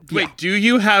Wait, do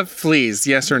you have fleas?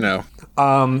 Yes or no?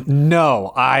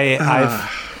 No,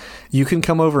 you can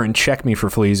come over and check me for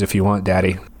fleas if you want,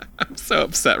 Daddy. I'm so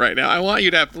upset right now. I want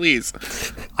you to have fleas.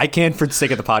 I can for the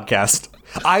sake of the podcast.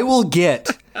 I will get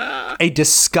a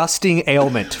disgusting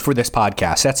ailment for this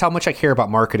podcast. That's how much I care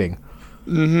about marketing.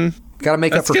 Mm-hmm. Got to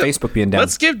make up for Facebook being down.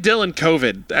 Let's give Dylan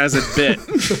COVID as a bit.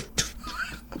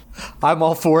 I'm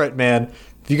all for it, man.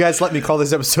 If you guys let me call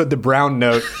this episode the Brown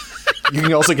Note, you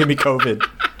can also give me COVID.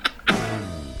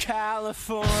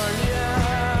 California,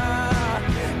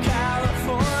 here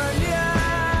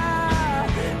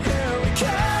we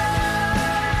come.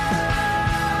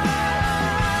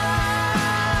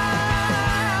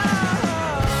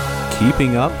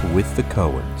 Keeping Up with the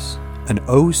Coens, an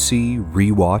OC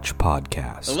rewatch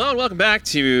podcast. Hello and welcome back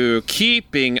to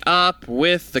Keeping Up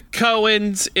with the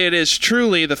Coens. It is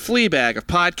truly the Fleabag of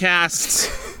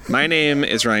podcasts. My name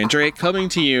is Ryan Drake, coming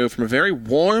to you from a very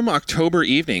warm October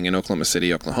evening in Oklahoma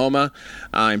City, Oklahoma.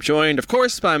 I'm joined, of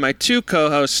course, by my two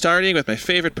co-hosts, starting with my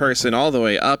favorite person all the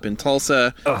way up in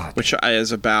Tulsa, which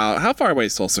is about, how far away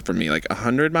is Tulsa from me? Like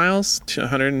 100 miles?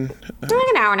 100? Like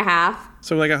an hour and a half.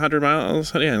 So like 100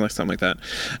 miles? Yeah, like something like that.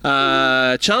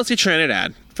 Chelsea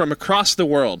Trinidad, from across the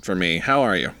world for me. How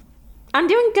are you? I'm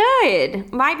doing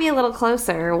good. Might be a little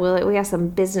closer. We have some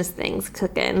business things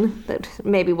cooking that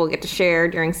maybe we'll get to share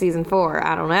during season 4.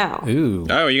 I don't know. Ooh.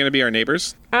 Oh, are you going to be our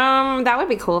neighbors? That would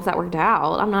be cool if that worked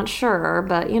out. I'm not sure,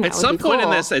 but you know, At some point in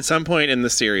the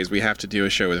series, we have to do a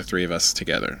show with the three of us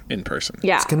together in person.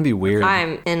 Yeah, it's gonna be weird.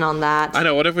 I'm in on that. I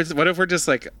know. What if we're just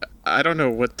like, I don't know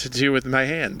what to do with my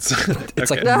hands. It's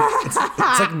like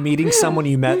meeting someone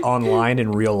you met online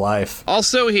in real life.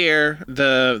 Also here,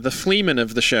 the Fleeman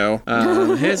of the show.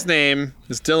 His name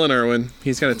is Dylan Irwin.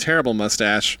 He's got a terrible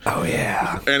mustache. Oh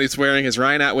yeah, and he's wearing his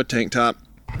Ryan Atwood tank top.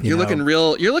 You're looking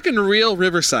real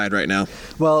Riverside right now.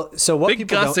 Well, so what Big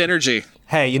people Gus don't... energy.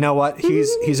 Hey, you know what?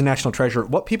 He's a national treasure.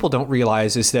 What people don't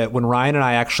realize is that when Ryan and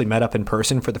I actually met up in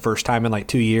person for the first time in like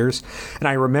 2 years, and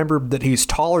I remember that he's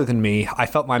taller than me, I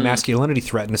felt my masculinity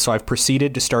threatened, so I've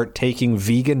proceeded to start taking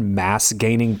vegan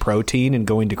mass-gaining protein and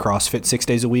going to CrossFit 6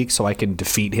 days a week so I can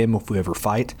defeat him if we ever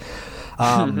fight.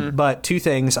 But two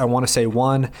things I want to say.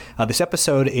 One, this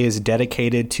episode is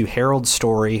dedicated to Harold's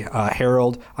story.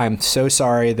 Harold, I'm so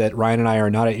sorry that Ryan and I are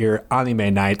not at your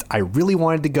anime night. I really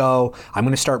wanted to go. I'm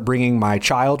going to start bringing my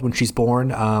child when she's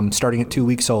born, starting at 2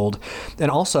 weeks old.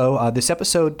 And also, this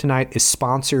episode tonight is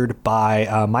sponsored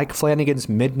by Mike Flanagan's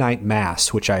Midnight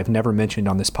Mass, which I've never mentioned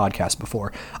on this podcast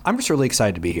before. I'm just really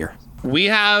excited to be here. We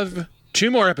have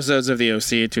 2 more episodes of the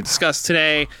OC to discuss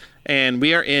today. And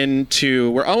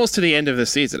we're almost to the end of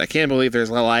this season. I can't believe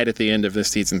there's a light at the end of this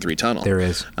season 3 tunnel. There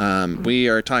is. We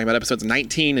are talking about episodes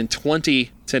 19 and 20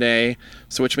 today,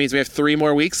 so which means we have 3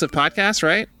 more weeks of podcasts,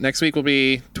 right? Next week will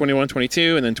be 21,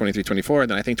 22, and then 23, 24, and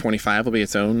then I think 25 will be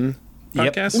its own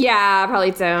podcast. Yeah, probably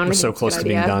its own. We're so close to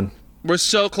being done. We're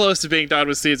so close to being done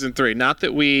with season 3. Not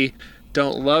that we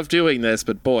don't love doing this,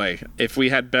 but boy, if we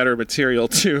had better material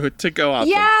to go off,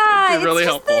 it'd be really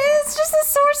helpful. It's just the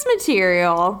source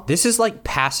material. This is like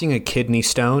passing a kidney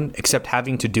stone, except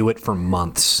having to do it for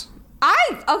months.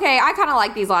 I kind of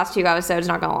like these last 2 episodes,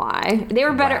 not gonna lie. They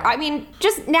were better. Wow. I mean,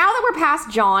 just now that we're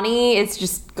past Johnny, it's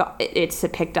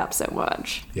picked up so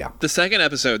much. Yeah. The second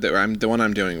episode the one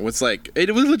I'm doing was like,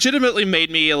 it was legitimately made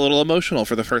me a little emotional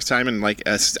for the first time in like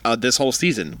this whole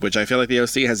season, which I feel like the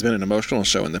OC has been an emotional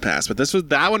show in the past, but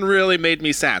that one really made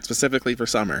me sad, specifically for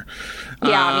Summer.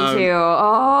 Yeah, me too.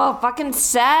 Oh, fucking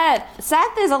Seth.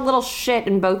 Seth is a little shit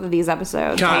in both of these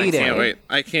episodes. God, I can't wait.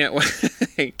 I can't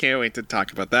wait to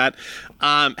talk about that.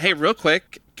 Hey, real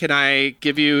quick, can I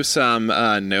give you some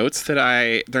notes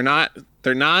that they're not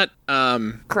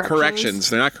corrections.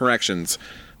 They're not corrections,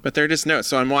 but they're just notes.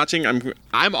 So I'm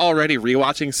already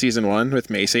rewatching season 1 with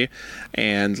Macy,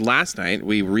 and last night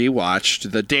we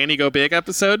rewatched the Danny Go Big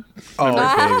episode. Oh,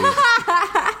 baby.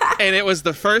 And it was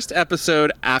the first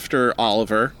episode after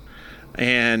Oliver.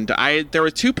 And there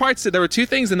were 2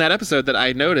 things in that episode that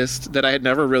I noticed that I had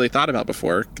never really thought about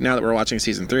before. Now that we're watching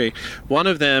season 3, one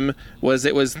of them was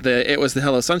it was the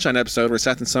Hello Sunshine episode where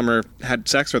Seth and Summer had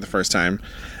sex for the first time,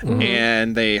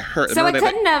 and they hurt. So it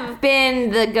couldn't have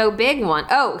been the Go Big one.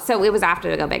 Oh, so it was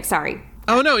after the Go Big. Sorry.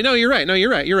 Oh no, you're right. No,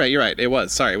 you're right. It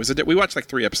was. Sorry, we watched like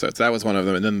 3 episodes. That was one of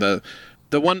them, and then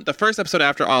the first episode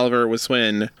after Oliver was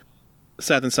when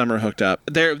Seth and Summer hooked up.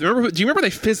 Do you remember they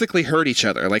physically hurt each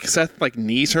other? Like Seth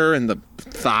knees her in the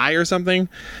thigh or something,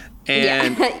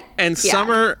 and and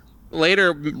Summer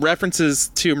later references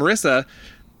to Marissa.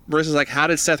 Marissa's like, "How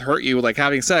did Seth hurt you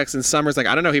having sex?" And Summer's like,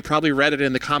 "I don't know. He probably read it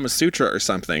in the Kama Sutra or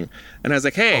something." And I was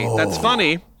like, "Hey, that's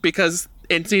funny because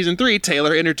in season 3,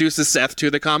 Taylor introduces Seth to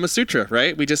the Kama Sutra,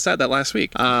 right? We just said that last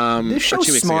week. This or show's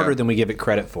 2 weeks smarter ago. than we give it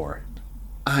credit for.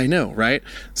 I know, right?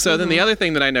 So then the other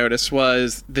thing that I noticed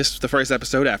was the first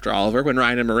episode after Oliver, when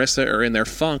Ryan and Marissa are in their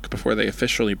funk before they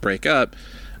officially break up.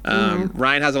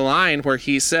 Ryan has a line where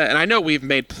he said, and I know we've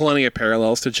made plenty of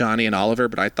parallels to Johnny and Oliver,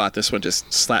 but I thought this one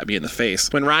just slapped me in the face.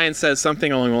 When Ryan says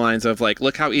something along the lines of like,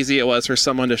 look how easy it was for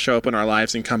someone to show up in our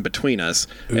lives and come between us.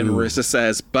 And Marissa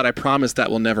says, but I promise that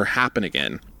will never happen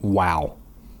again. Wow.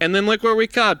 And then look where we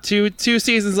come. Two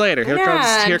seasons later. Here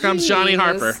comes Johnny geez.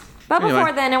 Harper. But Anyway.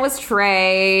 before then it was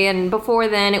Trey, and before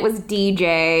then it was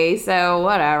DJ, so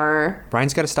whatever.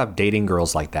 Brian's got to stop dating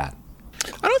girls like that.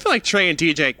 I don't feel like Trey and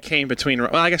DJ came between.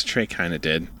 Well, I guess Trey kind of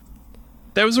did.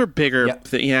 Those were bigger. Yep.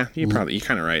 Yeah, you're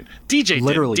kind of right. DJ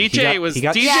Literally, did. he DJ got- was. he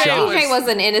got DJ shot. DJ was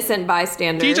an innocent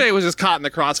bystander. DJ was just caught in the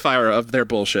crossfire of their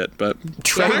bullshit. But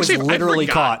Trey was Actually, I literally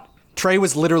forgot. caught. Trey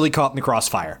was literally caught in the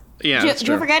crossfire. Yeah, Did that's you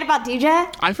true. forget about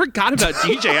DJ? I forgot about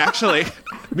DJ. Actually,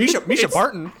 Misha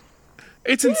Barton.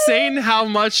 it's insane how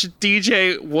much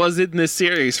DJ was in this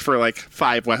series for like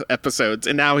 5 episodes,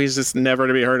 and now he's just never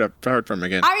to be heard from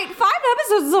again. I mean, 5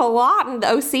 episodes is a lot in the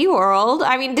OC world.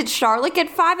 I mean, did Charlotte get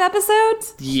 5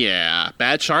 episodes? Yeah,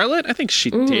 Bad Charlotte. I think she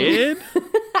did.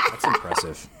 That's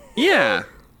impressive. Yeah.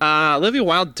 Olivia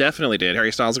Wilde definitely did.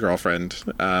 Harry Styles' girlfriend.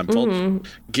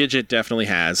 Gidget definitely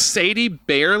has. Sadie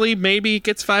barely maybe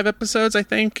gets 5 episodes, I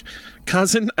think.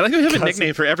 Cousin. I like we have a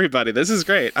nickname for everybody. This is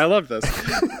great. I love this.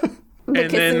 The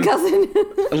And kissing then- cousin.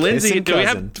 Lindsay. Kissing Do we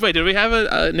cousin. have? Wait, did we have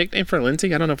a nickname for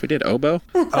Lindsay? I don't know if we did. Oboe.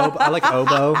 I like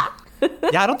oboe.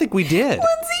 Yeah, I don't think we did.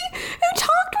 Lindsay, who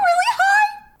talked really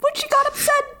high when she got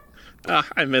upset.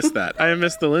 I miss that. I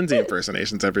miss the Lindsay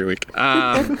impersonations every week.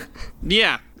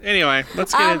 Yeah. Anyway,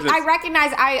 let's get into this. I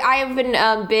recognize, I have been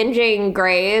binging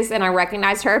Grey's, and I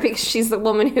recognized her because she's the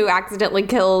woman who accidentally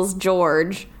kills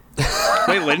George.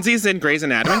 Wait, Lindsay's in Grey's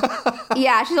Anatomy?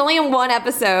 Yeah, she's only in 1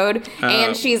 episode,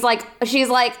 and she's like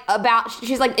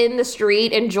in the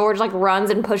street, and George like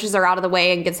runs and pushes her out of the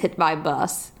way and gets hit by a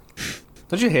bus.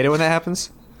 Don't you hate it when that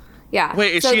happens? Yeah.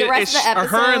 Wait, is so she? the rest of the Are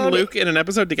her and episode- Luke in an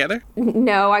episode together?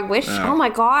 No, I wish. Oh my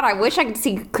god, I wish I could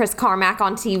see Chris Carmack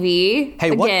on TV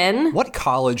Hey, again. what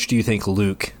college do you think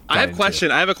Luke got I have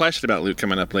into? I have a question about Luke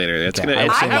coming up later. It's Okay, gonna. I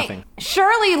will it's- say I nothing. think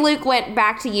surely Luke went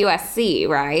back to USC,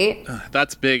 right?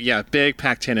 That's big. Yeah, big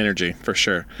Pac-10 energy for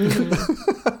sure.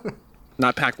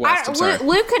 Not Pac-West. I'm sorry.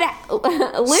 Luke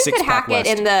could Six hack Pac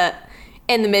it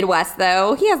in the Midwest,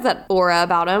 though. He has that aura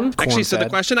about him. Actually, so the Corn-fed.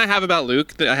 question I have about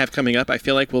Luke that I have coming up, I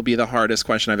feel like will be the hardest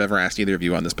question I've ever asked either of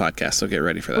you on this podcast. So get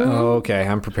ready for that. Oh, okay,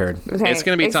 I'm prepared. Okay, It's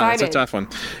going to be tough. It's a excited. tough one.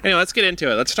 Anyway, let's get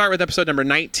into it. Let's start with episode number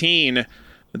 19,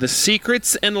 The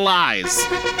Secrets and Lies.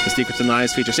 The Secrets and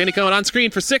Lies feature Sandy Cohen on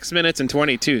screen for 6 minutes and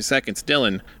 22 seconds.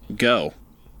 Dylan, go.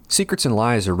 Secrets and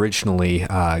Lies originally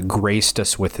graced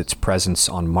us with its presence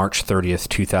on March 30th,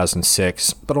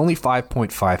 2006, but only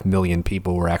 5.5 million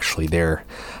people were actually there.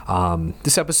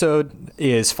 This episode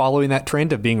is following that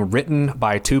trend of being written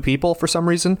by 2 people for some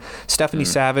reason, Stephanie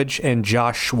Savage and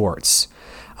Josh Schwartz.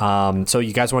 So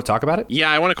you guys want to talk about it? Yeah,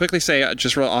 I want to quickly say,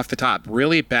 just real off the top,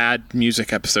 really bad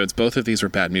music episodes. Both of these were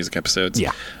bad music episodes.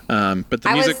 Yeah. But the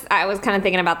music... I was kind of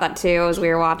thinking about that too as we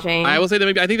were watching. I will say that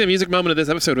I think the music moment of this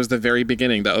episode was the very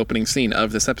begining, the opening scene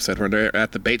of this episode, where they're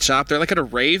at the bait shop. They're like at a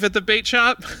rave at the bait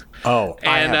shop. Oh,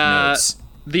 I have notes.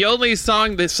 The only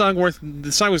song, the song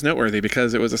was noteworthy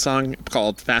because it was a song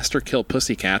called "Faster Kill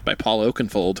Pussycat" by Paul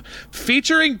Oakenfold,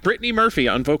 featuring Brittany Murphy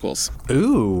on vocals.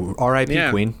 Ooh, R.I.P.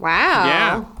 Yeah. Queen. wow.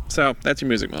 Yeah, so that's your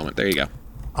music moment. There you go.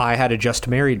 I had a Just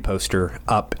Married poster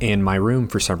up in my room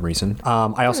for some reason. I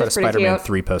also had a That's pretty Spider-Man cute.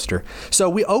 3 poster. So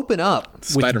we open up with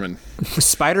Spider-Man.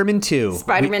 Spider-Man 2.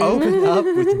 Spider-Man. We open up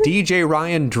with DJ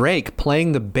Ryan Drake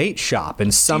playing the bait shop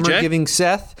and Summer DJ? giving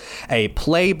Seth a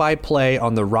play-by-play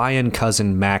on the Ryan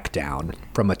cousin Macdown.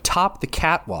 From atop the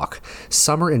catwalk,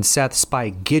 Summer and Seth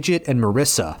spy Gidget and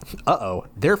Marissa. Uh-oh,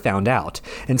 they're found out.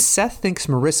 And Seth thinks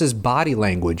Marissa's body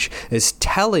language is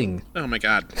telling Oh my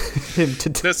God, him to...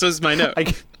 this was my note.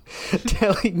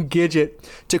 telling Gidget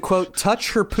to, quote,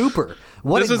 touch her pooper.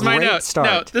 What This a was my great note. start.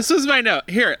 No, this was my note.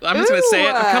 Here, I'm just going to say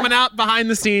it. I'm Ooh. coming out behind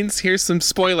the scenes. Here's some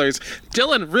spoilers.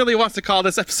 Dylan really wants to call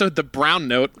this episode the Brown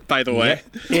Note, by the way.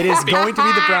 It is going to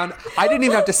be the brown. I didn't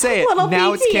even have to say it. Little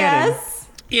Now it's canon. BTS.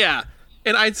 Yeah.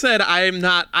 And I said I'm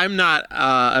not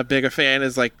a big a fan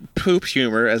as like poop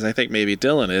humor as I think maybe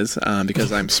Dylan is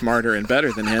because I'm smarter and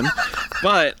better than him.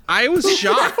 But I was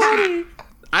shocked.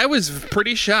 I was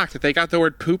pretty shocked that they got the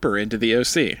word pooper into the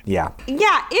OC. Yeah.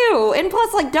 Yeah, ew. And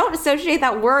plus, like, don't associate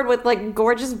that word with, like,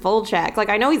 gorgeous Volchek. Like,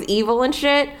 I know he's evil and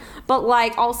shit, but,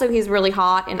 like, also he's really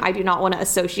hot, and I do not want to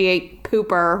associate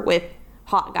pooper with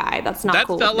hot guy. That's not That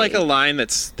cool. felt with like me. a line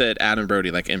that Adam Brody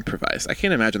like improvised. I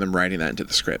can't imagine them writing that into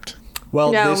the script.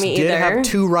 Well, No, this me did either. have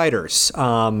two writers.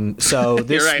 So this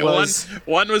You're right. was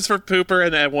One was for Pooper,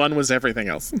 and then one was everything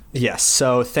else. yes.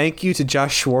 So thank you to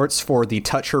Josh Schwartz for the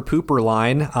touch her pooper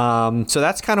line. So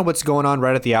that's kind of what's going on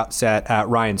right at the outset at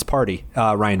Ryan's party.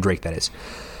 Ryan Drake, that is.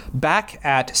 Back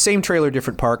at same trailer,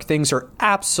 different park, things are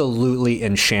absolutely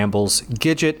in shambles.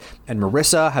 Gidget and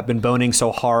Marissa have been boning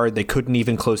so hard they couldn't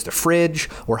even close the fridge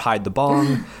or hide the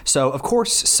bong. So of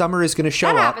course Summer is going to show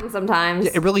That up. happens sometimes.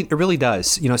 It really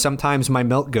does. You know, sometimes my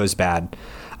milk goes bad.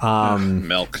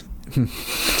 Milk.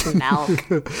 Milk.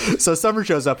 So Summer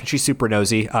shows up and she's super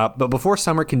nosy. But before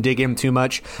Summer can dig in too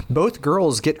much, both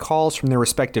girls get calls from their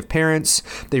respective parents.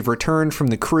 They've returned from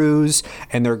the cruise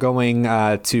and they're going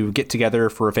to get together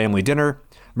for a family dinner.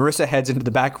 Marissa heads into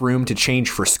the back room to change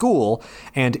for school,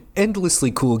 and endlessly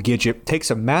cool Gidget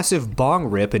takes a massive bong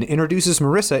rip and introduces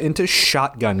Marissa into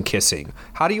shotgun kissing.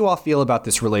 How do you all feel about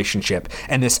this relationship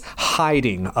and this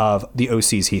hiding of the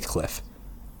OC's Heathcliff?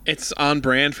 It's on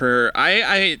brand for.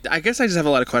 I guess I just have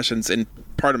a lot of questions, and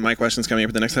part of my questions coming up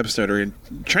in the next episode are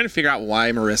trying to figure out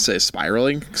why Marissa is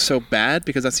spiraling so bad,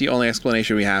 because that's the only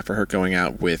explanation we have for her going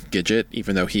out with Gidget,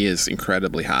 even though he is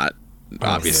incredibly hot.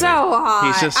 Obviously, So hot.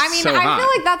 He's just I mean, so I hot. feel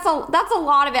like that's a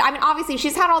lot of it. I mean, obviously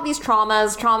she's had all these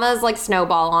traumas like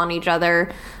snowball on each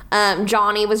other.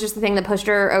 Johnny was just the thing that pushed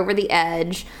her over the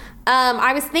edge.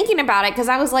 I was thinking about it because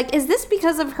I was like, is this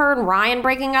because of her and Ryan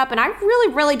breaking up? And I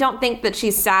really don't think that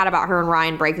she's sad about her and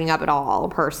Ryan breaking up at all,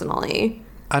 personally.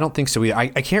 I don't think so either. I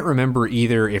can't remember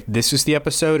either if this is the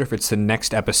episode or if it's the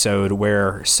next episode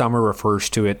where Summer refers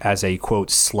to it as a, quote,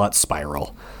 slut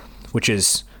spiral, which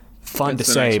is fun That's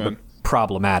to the say, next but one.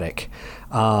 problematic.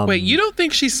 Wait, you don't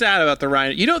think she's sad about the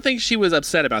Ryan? You don't think she was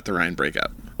upset about the Ryan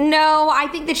breakup? No, I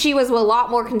think that she was a lot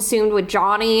more consumed with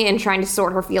Johnny and trying to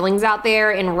sort her feelings out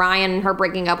there. And Ryan, her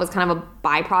breaking up was kind of a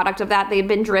byproduct of that. They'd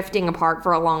been drifting apart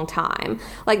for a long time.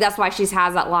 Like, that's why she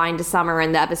has that line to Summer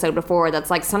in the episode before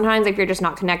that's like, sometimes if you're just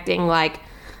not connecting, like,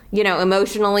 you know,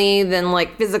 emotionally, then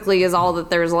like physically is all that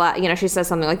there's left. You know, she says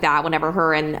something like that whenever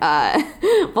her and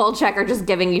Volchek are just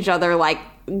giving each other like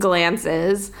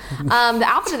glances. The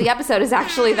outfit of the episode is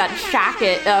actually that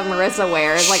jacket Marissa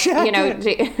wears. Like, you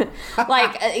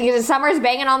know, Summer's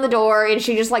banging on the door and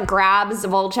she just like grabs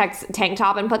Volchek's tank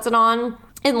top and puts it on.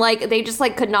 And, like, they just,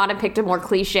 like, could not have picked a more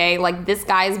cliche, like, this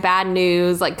guy's bad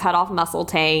news, like, cut off muscle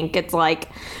tank. It's,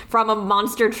 like, from a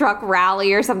monster truck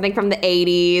rally or something from the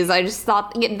 80s. I just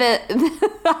thought the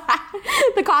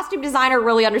costume designer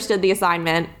really understood the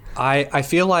assignment. I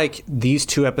feel like these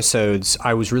two episodes,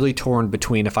 I was really torn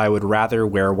between if I would rather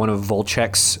wear one of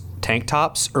Volchek's tank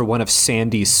tops or one of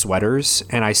Sandy's sweaters,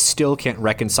 and I still can't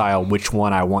reconcile which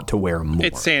one I want to wear more.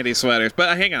 It's Sandy sweaters.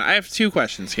 But hang on, I have two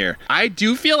questions here. I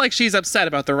do feel like she's upset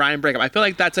about the Ryan breakup. I feel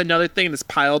like that's another thing that's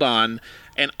piled on.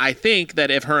 And I think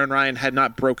that if her and Ryan had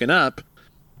not broken up,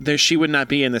 she would not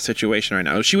be in this situation right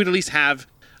now. She would at least have...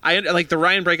 the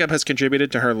Ryan breakup has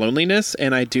contributed to her loneliness,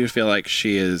 and I do feel like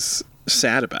she is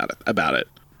sad about it.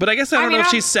 But I guess I don't know if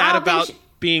she's sad about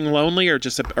being lonely or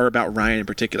about Ryan in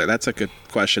particular. That's a good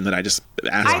question that I just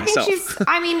asked myself.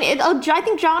 I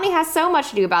think Johnny has so much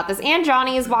to do about this, and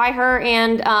Johnny is why her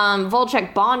and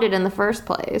Volchek bonded in the first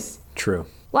place. True.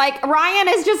 Like, Ryan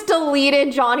has just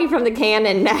deleted Johnny from the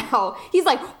canon now. He's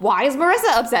like, why is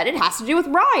Marissa upset? It has to do with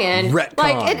Ryan. Retconned.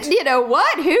 Like, you know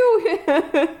what?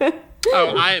 Who?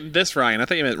 Oh, I'm this Ryan. I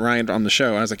thought you meant Ryan on the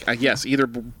show. I was like, yes, either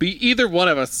one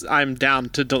of us. I'm down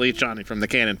to delete Johnny from the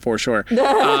canon for sure.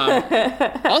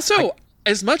 Also,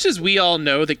 as much as we all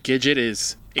know that Gidget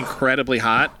is incredibly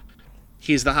hot,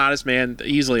 he's the hottest man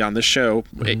easily on this show,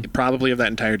 probably of that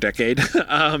entire decade.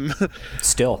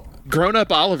 Still.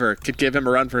 Grown-up Oliver could give him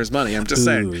a run for his money. I'm just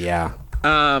saying. Ooh, yeah.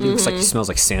 Looks like he smells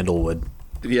like sandalwood.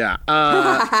 Yeah.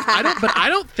 I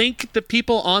don't think the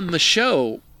people on the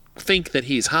show think that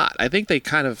he's hot. I think they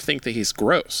kind of think that he's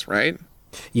gross, right?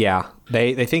 Yeah.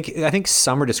 I think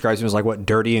Summer describes him as like what,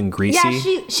 dirty and greasy.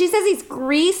 Yeah, she says he's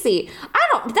greasy.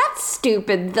 That's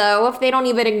stupid though, if they don't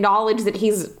even acknowledge that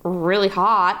he's really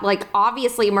hot. Like,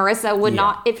 obviously Marissa would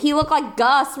not, if he looked like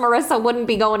Gus, Marissa wouldn't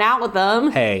be going out with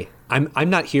him. Hey, I'm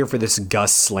not here for this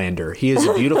Gus slander. He is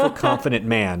a beautiful, confident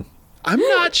man. I'm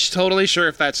not totally sure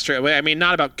if that's true. I mean,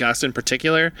 not about Gus in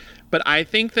particular, but I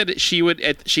think that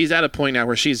she's at a point now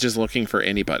where she's just looking for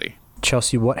anybody.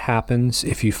 Chelsea, what happens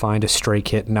if you find a stray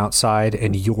kitten outside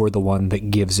and you're the one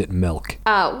that gives it milk?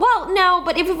 Well, no,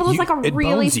 but if it was like a it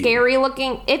really bones you. scary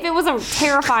looking, if it was a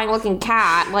terrifying looking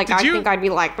cat, like I think I'd be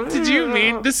like, Did you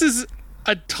mean this is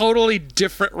a totally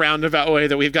different roundabout way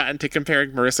that we've gotten to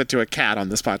comparing Marissa to a cat on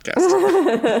this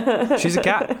podcast. She's a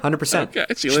cat, 100%. Okay,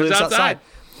 she lives outside.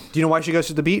 Do you know why she goes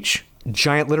to the beach?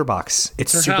 Giant litter box.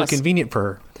 It's Her super house. convenient for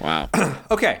her. Wow.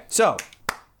 Okay, so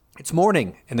it's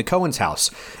morning in the Coens'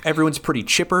 house. Everyone's pretty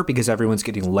chipper because everyone's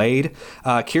getting laid.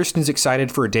 Kirsten's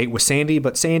excited for a date with Sandy,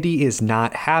 but Sandy is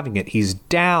not having it. He's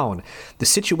down. The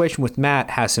situation with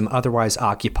Matt has him otherwise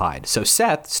occupied. So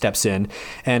Seth steps in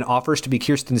and offers to be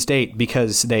Kirsten's date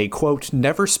because they, quote,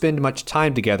 never spend much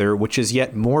time together, which is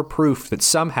yet more proof that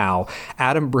somehow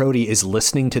Adam Brody is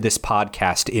listening to this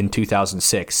podcast in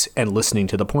 2006 and listening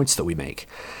to the points that we make.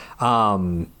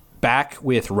 Back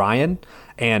with Ryan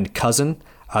and Cousin.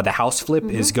 The house flip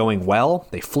is going well.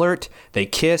 They flirt. They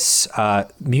kiss.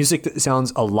 Music that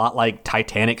sounds a lot like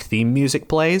Titanic theme music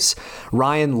plays.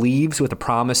 Ryan leaves with a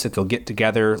promise that they'll get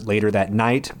together later that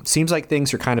night. Seems like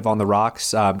things are kind of on the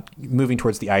rocks, moving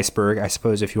towards the iceberg, I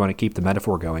suppose, if you want to keep the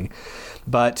metaphor going.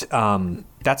 But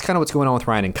that's kind of what's going on with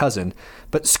Ryan and Cousin.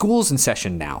 But school's in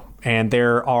session now, and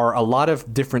there are a lot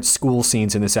of different school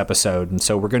scenes in this episode, and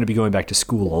so we're going to be going back to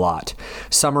school a lot.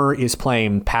 Summer is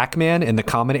playing Pac-Man in the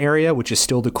common area, which is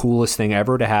still the coolest thing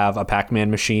ever to have a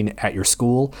Pac-Man machine at your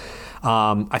school.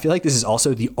 I feel like this is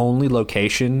also the only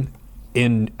location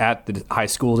at the high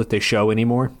school that they show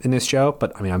anymore in this show,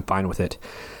 but I mean, I'm fine with it.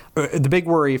 The big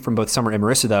worry from both Summer and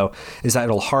Marissa, though, is that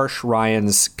it'll harsh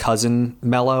Ryan's cousin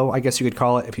mellow, I guess you could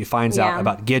call it, if he finds out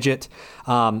about Gidget,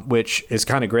 which is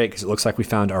kind of great because it looks like we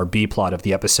found our B plot of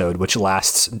the episode, which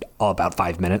lasts about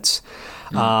 5 minutes.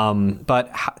 But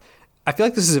I feel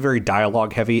like this is a very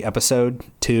dialogue-heavy episode,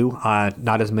 too.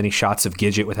 Not as many shots of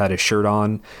Gidget without his shirt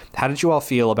on. How did you all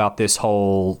feel about this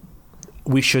whole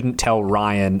we shouldn't tell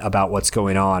Ryan about what's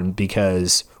going on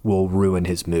because we'll ruin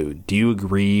his mood? Do you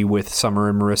agree with Summer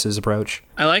and Marissa's approach?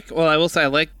 I will say I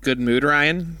like good mood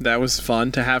Ryan. That was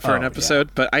fun to have for an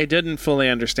episode, but I didn't fully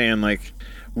understand, like,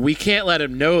 we can't let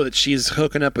him know that she's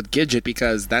hooking up with Gidget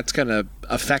because that's going to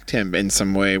affect him in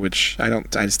some way, which I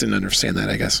just didn't understand that,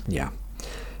 I guess. Yeah.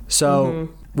 So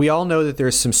we all know that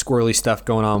there's some squirrely stuff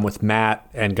going on with Matt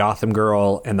and Gotham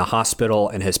Girl and the hospital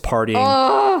and his partying.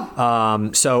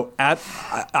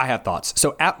 I have thoughts.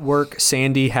 So at work,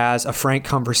 Sandy has a frank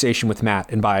conversation with Matt.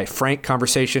 And by frank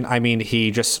conversation, I mean he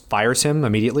just fires him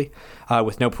immediately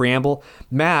with no preamble.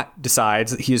 Matt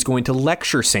decides that he is going to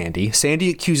lecture Sandy. Sandy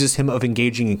accuses him of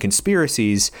engaging in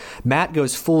conspiracies. Matt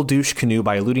goes full douche canoe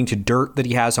by alluding to dirt that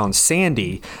he has on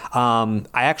Sandy. I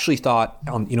actually thought,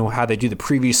 how they do the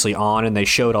previously on and they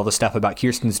showed all the stuff about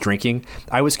Kirsten's drinking.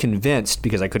 I was convinced,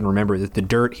 because I couldn't remember, that the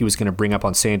dirt he was going to bring up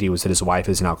on Sandy was that his wife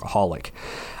is an alcoholic.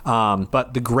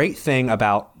 But the great thing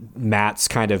about Matt's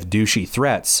kind of douchey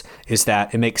threats is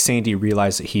that it makes Sandy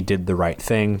realize that he did the right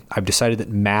thing. I've decided that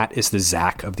Matt is the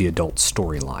Zach of the adult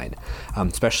storyline,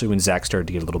 especially when Zach started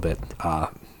to get a little bit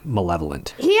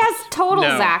malevolent. He has total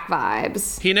Zach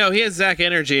vibes. He has Zach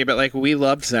energy, but like we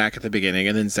loved Zach at the beginning,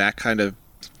 and then Zach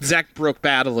broke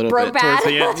bad a little bit towards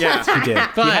the end. Yeah, He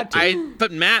did.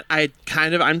 But Matt,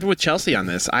 I'm with Chelsea on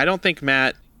this. I don't think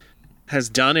Matt has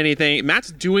done anything.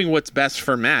 Matt's doing what's best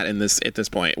for Matt at this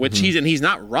point, which he's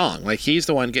not wrong. Like, he's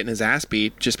the one getting his ass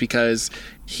beat just because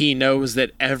he knows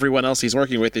that everyone else he's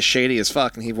working with is shady as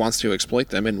fuck, and he wants to exploit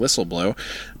them and whistleblow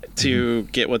to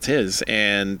get what's his.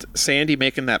 And Sandy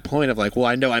making that point of like, well,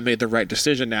 I know I made the right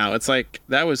decision now. It's like,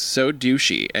 that was so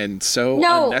douchey and so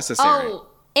unnecessary. Oh,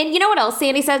 and you know what else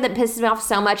Sandy said that pisses me off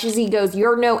so much is he goes,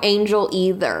 "You're no angel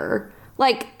either."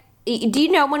 Like, do you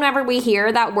know whenever we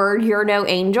hear that word, "you're no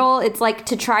angel," it's like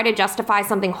to try to justify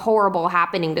something horrible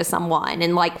happening to someone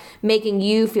and like making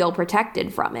you feel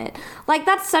protected from it. Like,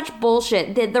 that's such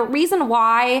bullshit. The reason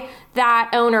why that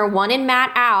owner wanted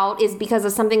Matt out is because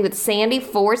of something that Sandy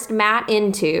forced Matt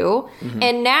into,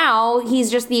 and now he's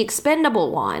just the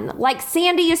expendable one. Like,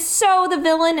 Sandy is so the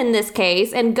villain in this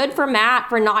case, and good for Matt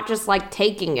for not just like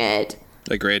taking it.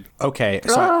 Agreed. Okay,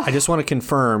 so I just want to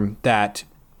confirm that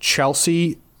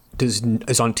Chelsea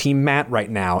is on Team Matt right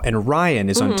now, and Ryan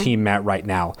is on Team Matt right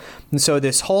now. And so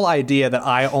this whole idea that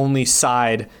I only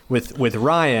side with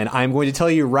Ryan, I'm going to tell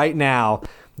you right now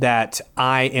that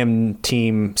I am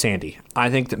Team Sandy. I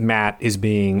think that Matt is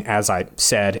being, as I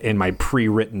said in my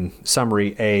pre-written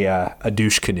summary, a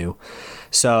douche canoe.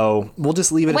 So we'll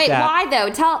just leave it at that. Wait, why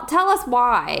though? Tell us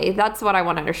why. That's what I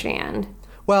want to understand.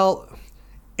 Well,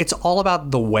 it's all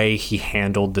about the way he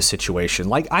handled the situation.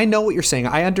 Like, I know what you're saying.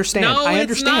 I understand. No, I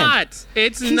understand.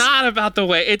 It's not about the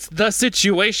way. It's the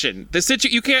situation.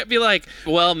 You can't be like,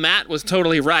 well, Matt was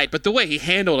totally right, but the way he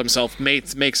handled himself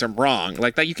makes him wrong.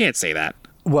 Like that, you can't say that.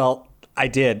 Well, I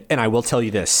did, and I will tell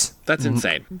you this. That's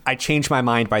insane. I changed my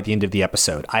mind by the end of the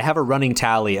episode. I have a running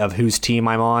tally of whose team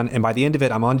I'm on, and by the end of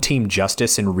it, I'm on Team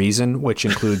Justice and Reason, which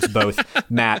includes both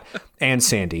Matt and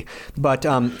Sandy. But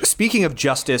speaking of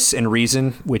Justice and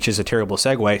Reason, which is a terrible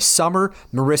segue, Summer,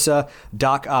 Marissa,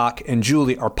 Doc Ock, and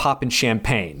Julie are popping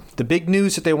champagne. The big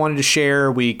news that they wanted to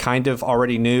share, we kind of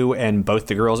already knew, and both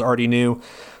the girls already knew.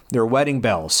 They're wedding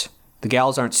bells. The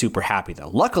gals aren't super happy, though.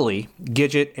 Luckily,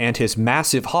 Gidget and his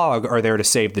massive hog are there to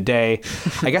save the day.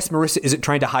 I guess Marissa isn't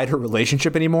trying to hide her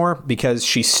relationship anymore because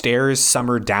she stares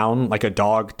Summer down like a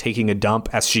dog taking a dump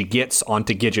as she gets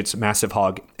onto Gidget's massive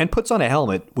hog and puts on a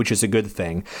helmet, which is a good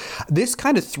thing. This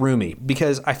kind of threw me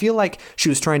because I feel like she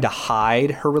was trying to hide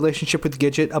her relationship with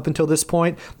Gidget up until this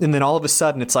point, and then all of a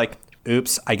sudden it's like,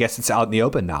 oops, I guess it's out in the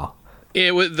open now.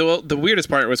 It was the weirdest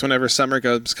part was whenever Summer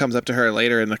comes up to her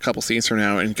later in a couple scenes from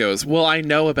now and goes, well, I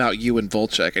know about you and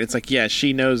Volchek. And it's like, yeah,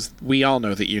 she knows. We all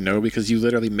know that you know because you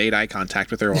literally made eye contact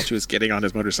with her while she was getting on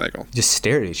his motorcycle. Just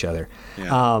stared at each other.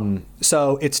 Yeah.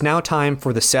 So it's now time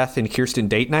for the Seth and Kirsten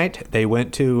date night. They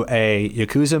went to a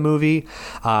Yakuza movie.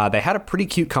 They had a pretty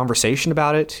cute conversation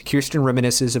about it. Kirsten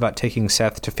reminisces about taking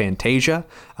Seth to Fantasia,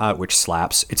 which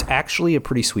slaps. It's actually a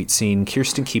pretty sweet scene.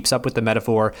 Kirsten keeps up with the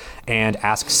metaphor and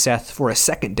asks Seth for a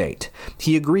second date.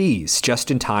 He agrees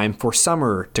just in time for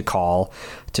Summer to call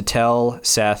to tell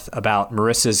Seth about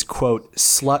Marissa's, quote,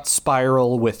 slut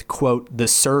spiral with, quote, the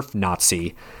surf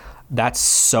Nazi. That's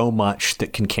so much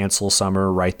that can cancel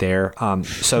Summer right there.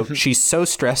 So she's so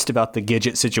stressed about the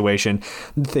Gidget situation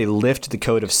that they lift the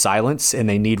code of silence and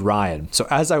they need Ryan. So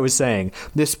as I was saying,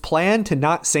 this plan to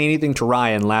not say anything to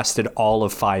Ryan lasted all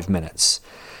of 5 minutes.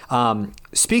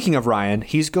 Speaking of Ryan,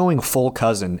 he's going full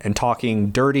cousin and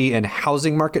talking dirty and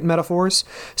housing market metaphors.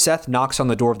 Seth knocks on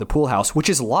the door of the pool house, which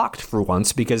is locked for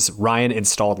once because Ryan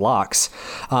installed locks.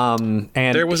 And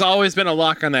there was always been a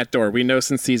lock on that door. We know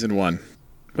since season 1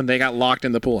 when they got locked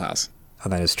in the pool house. Oh,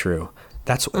 that is true.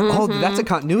 That's that's a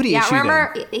continuity issue. Yeah,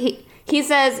 remember then. he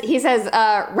says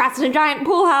rats in a giant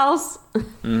pool house.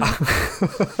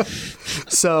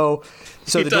 So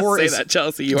He the does door say is that,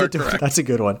 Chelsea. You are correct. That's a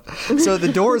good one. So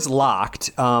the door is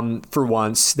locked. For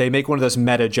once, they make one of those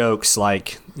meta jokes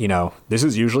like, this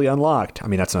is usually unlocked. I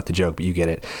mean, that's not the joke, but you get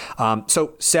it.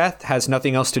 So Seth has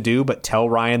nothing else to do but tell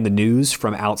Ryan the news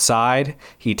from outside.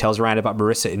 He tells Ryan about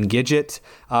Marissa and Gidget.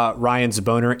 Ryan's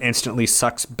boner instantly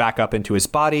sucks back up into his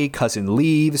body. Cousin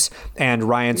leaves, and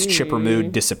Ryan's chipper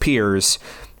mood disappears.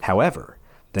 However,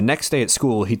 the next day at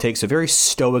school, he takes a very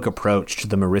stoic approach to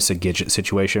the Marissa Gidget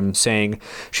situation, saying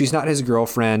she's not his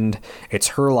girlfriend. It's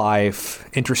her life.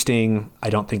 Interesting. I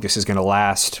don't think this is going to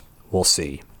last. We'll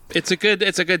see. It's a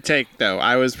good take, though.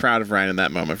 I was proud of Ryan in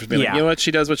that moment for being like, you know what?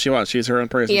 She does what she wants. She's her own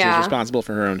person. Yeah. She's responsible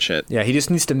for her own shit. Yeah, he just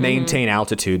needs to maintain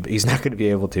altitude, but he's not going to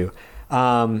be able to.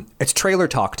 It's trailer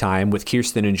talk time with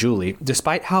Kirsten and Julie.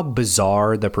 Despite how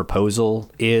bizarre the proposal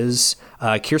is,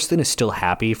 Kirsten is still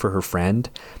happy for her friend.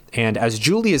 And as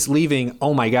Julie is leaving,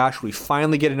 oh my gosh, we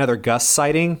finally get another Gus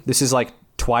sighting. This is like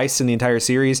twice in the entire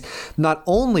series. Not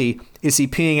only is he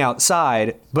peeing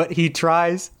outside, but he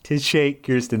tries to shake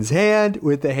Kirsten's hand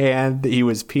with the hand that he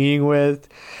was peeing with.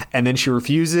 And then she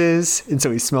refuses. And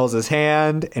so he smells his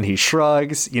hand and he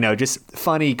shrugs, just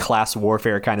funny class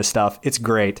warfare kind of stuff. It's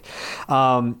great.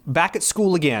 Back at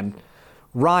school again,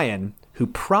 Ryan, who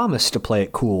promised to play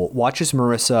it cool, watches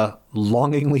Marissa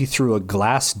longingly through a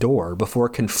glass door before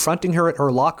confronting her at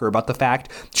her locker about the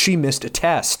fact she missed a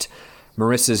test.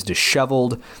 Marissa's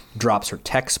disheveled, drops her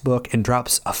textbook, and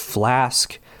drops a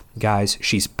flask. Guys,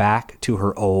 she's back to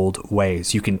her old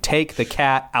ways. You can take the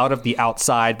cat out of the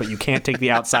outside, but you can't take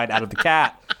the outside out of the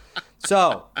cat.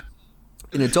 So,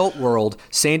 in adult world,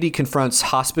 Sandy confronts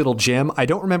Hospital Jim. I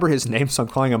don't remember his name, so I'm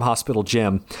calling him Hospital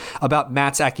Jim, about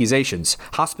Matt's accusations.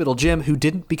 Hospital Jim, who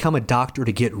didn't become a doctor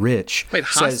to get rich. Wait,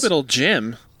 Hospital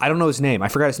Jim? I don't know his name. I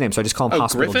forgot his name, so I just call him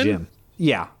Hospital Griffin? Jim.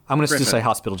 Yeah, I'm going to just say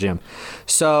Hospital Jim.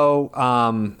 So,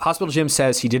 Hospital Jim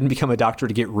says he didn't become a doctor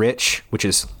to get rich, which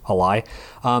is a lie.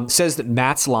 Says that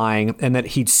Matt's lying and that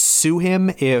he'd sue him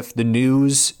if the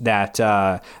news that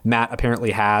Matt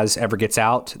apparently has ever gets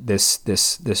out,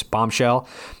 this bombshell.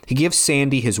 He gives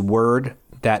Sandy his word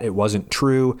that it wasn't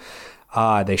true.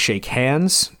 They shake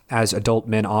hands, as adult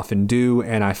men often do,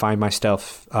 and I find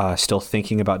myself still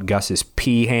thinking about Gus's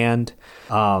pee hand.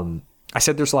 I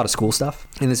said there's a lot of school stuff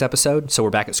in this episode, so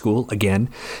we're back at school again.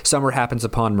 Summer happens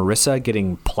upon Marissa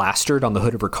getting plastered on the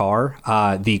hood of her car.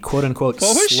 The quote-unquote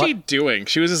What was she doing?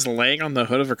 She was just laying on the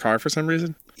hood of her car for some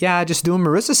reason? Yeah, just doing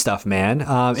Marissa stuff, man.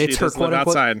 It's her quote-unquote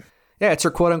outside. Yeah, it's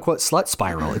her quote-unquote slut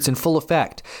spiral. It's in full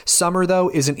effect. Summer, though,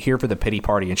 isn't here for the pity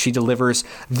party, and she delivers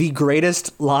the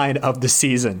greatest line of the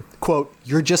season. Quote,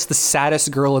 "You're just the saddest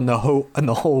girl in the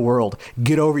whole world.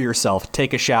 Get over yourself.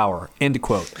 Take a shower." End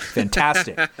quote.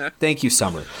 Fantastic. Thank you,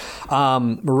 Summer.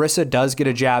 Marissa does get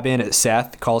a jab in at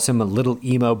Seth, calls him a little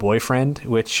emo boyfriend,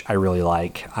 which I really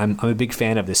like. I'm a big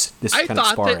fan of this I kind of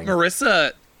thought sparring. that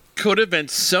Marissa could have been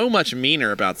so much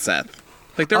meaner about Seth.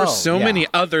 Like, there were so yeah. many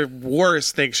other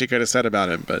worse things she could have said about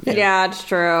him, but Yeah, it's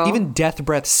true. Even Death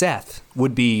Breath Seth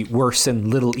would be worse than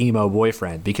little emo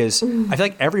boyfriend, because I feel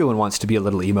like everyone wants to be a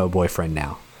little emo boyfriend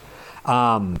now.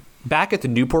 Back at the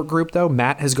Newport group, though,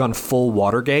 Matt has gone full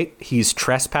Watergate. He's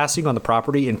trespassing on the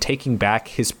property and taking back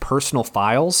his personal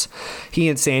files. He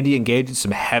and Sandy engage in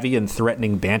some heavy and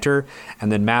threatening banter,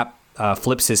 and then Matt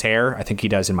flips his hair. I think he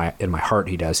does in my heart.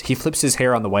 He does. He flips his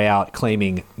hair on the way out,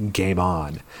 claiming "game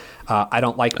on." I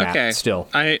don't like Matt still.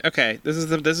 This is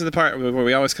the part where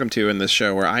we always come to in this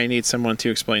show where I need someone to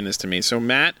explain this to me. So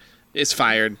Matt is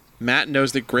fired. Matt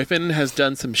knows that Griffin has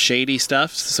done some shady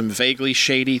stuff, some vaguely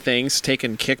shady things,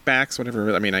 taken kickbacks,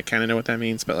 whatever. I mean, I kind of know what that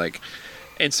means, but like,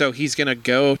 and so he's gonna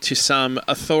go to some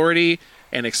authority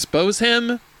and expose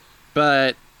him,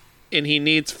 and he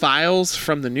needs files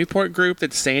from the Newport group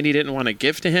that Sandy didn't want to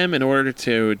give to him in order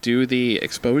to do the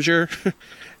exposure.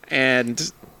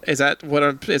 And is that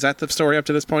the story up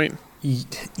to this point?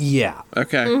 Yeah.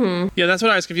 Okay. Mm-hmm. Yeah, that's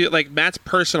what I was confused. Like, Matt's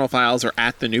personal files are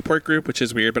at the Newport group, which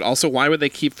is weird. But also, why would they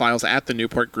keep files at the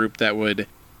Newport group that would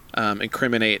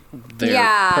incriminate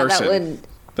their person? That would.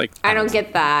 Like, I don't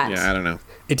get that. Yeah, I don't know.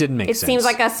 It didn't make It sense. seems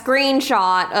like a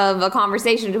screenshot of a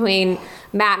conversation between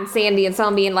Matt and Sandy, and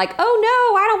someone being like, "Oh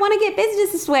no, I don't want to get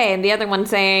business this way," and the other one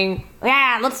saying,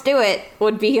 "Yeah, let's do it,"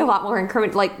 would be a lot more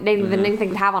incriminating, like than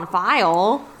anything to have on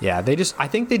file. Yeah, I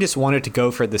think they just wanted to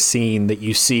go for the scene that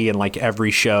you see in like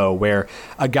every show where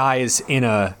a guy is in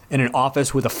an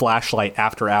office with a flashlight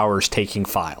after hours taking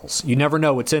files. You never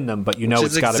know what's in them, but you know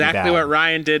it's got to be bad. Exactly what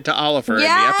Ryan did to Oliver in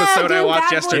Yeah, the episode I dude,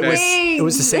 watched bad yesterday. It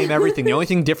was the same everything. The only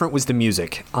thing different was the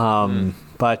music.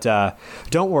 But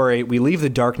don't worry, we leave the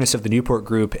darkness of the Newport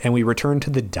group and we return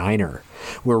to the diner,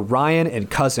 where Ryan and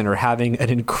Cousin are having an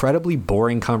incredibly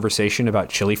boring conversation about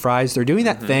chili fries. They're doing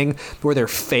that thing where they're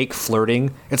fake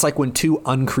flirting. It's like when two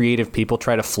uncreative people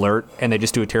try to flirt and they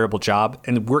just do a terrible job,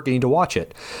 and we're getting to watch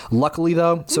it. Luckily,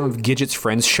 though, some of Gidget's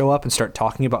friends show up and start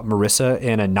talking about Marissa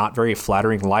in a not very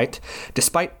flattering light.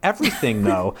 Despite everything,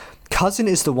 though, Cousin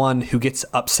is the one who gets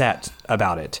upset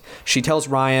about it. She tells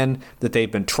Ryan that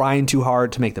they've been trying too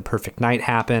hard to make the perfect night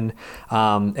happen,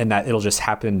 and that it'll just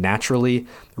happen naturally.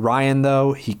 Ryan,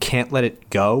 though, he can't let it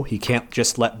go. He can't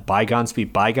just let bygones be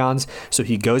bygones. So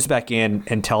he goes back in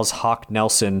and tells Hawk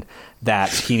Nelson that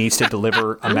he needs to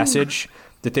deliver a message,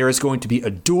 that there is going to be a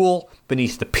duel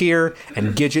beneath the pier,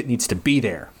 and Gidget needs to be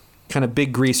there. Kind of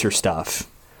big greaser stuff.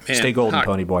 Man, Stay golden, Hawk.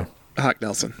 Pony Boy. Hawk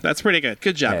Nelson. That's pretty good.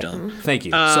 Good job, Yeah. Dylan. Thank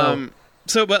you.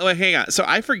 But hang on. So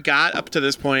I forgot up to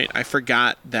this point. I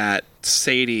forgot that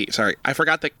I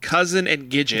forgot that Cousin and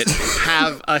Gidget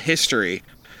have a history,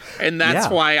 and that's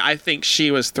Yeah. why I think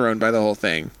she was thrown by the whole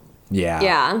thing.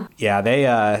 Yeah.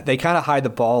 They kind of hide the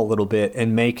ball a little bit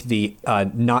and make the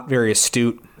not very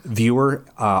astute viewer,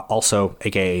 also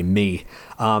aka me,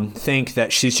 think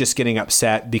that she's just getting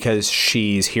upset because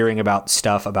she's hearing about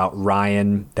stuff about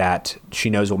Ryan that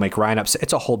she knows will make Ryan upset.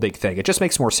 It's a whole big thing. It just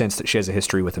makes more sense that she has a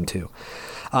history with him too.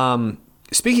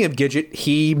 Speaking of Gidget,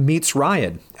 he meets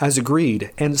Ryan as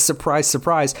agreed, and surprise,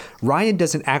 surprise, Ryan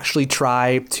doesn't actually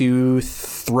try to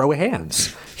throw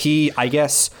hands. He, I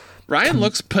guess, Ryan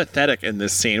looks pathetic in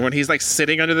this scene when he's like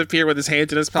sitting under the pier with his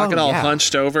hands in his pocket, all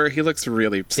hunched over. He looks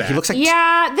really sad. he looks like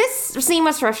Yeah, this scene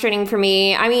was frustrating for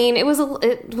me. I mean, it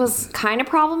was kind of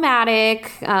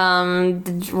problematic,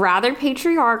 rather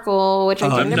patriarchal, which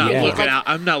I didn't appreciate.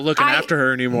 I'm not looking after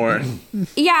her anymore.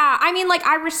 Yeah, I mean, like,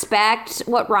 I respect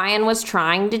what Ryan was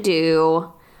trying to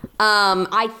do.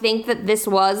 I think that this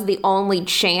was the only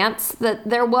chance that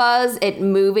there was at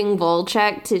moving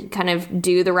Volchek to kind of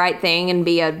do the right thing and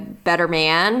be a better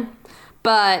man.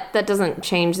 But that doesn't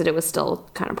change that it was still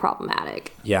kind of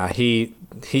problematic. Yeah, he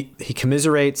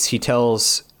commiserates. He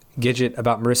tells Gidget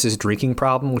about Marissa's drinking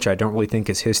problem, which I don't really think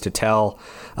is his to tell.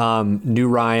 New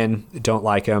Ryan, don't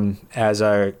like him. As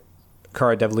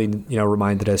Cara Devlin,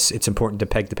 reminded us, it's important to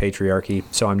peg the patriarchy,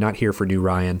 so I'm not here for New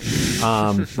Ryan.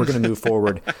 We're going to move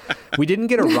forward. We didn't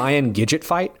get a Ryan Gidget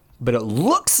fight, but it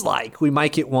looks like we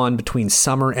might get one between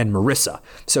Summer and Marissa.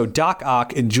 So Doc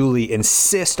Ock and Julie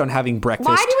insist on having breakfast.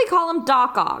 Why do we call him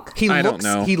Doc Ock? I don't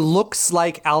know. He looks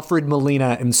like Alfred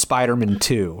Molina in Spider-Man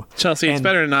 2. Chelsea, it's And-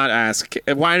 better to not ask.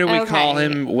 Why do we Okay. call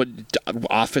him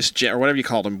office Jim or whatever you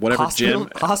called him? Whatever Hospital-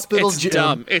 Jim. Hospital it's Jim.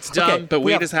 dumb. It's dumb, Okay, but we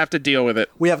we have- just have to deal with it.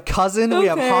 We have Cousin, we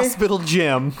have Okay. Hospital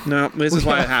Jim. No, this is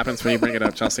why it happens when you bring it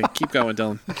up, Chelsea. Keep going,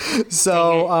 Dylan.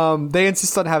 So they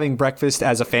insist on having breakfast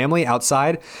as a family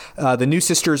outside. The new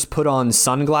sisters put on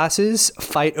sunglasses,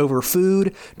 fight over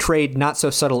food, trade not so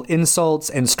subtle insults,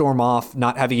 and storm off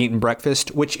not having eaten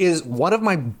breakfast, which is one of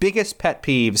my biggest pet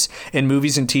peeves in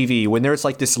movies and TV, when there's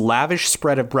like this lavish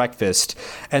spread of breakfast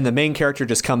and the main character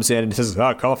just comes in and says,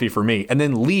 coffee for me, and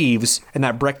then leaves, and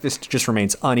that breakfast just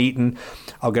remains uneaten.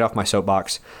 I'll get off my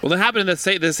soapbox. Well, that happened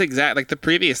in this exact, like the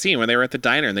previous scene when they were at the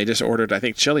diner and they just ordered, I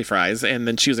think, chili fries. And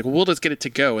then she was like, well, we'll just get it to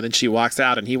go. And then she walks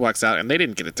out and he walks out and they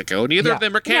didn't get it to go. Neither Yeah. of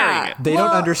them are carrying it. They don't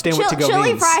understand what to go Chili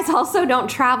means. fries also don't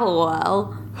travel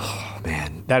well.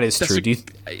 Man, that is true.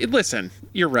 Listen,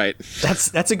 you're right.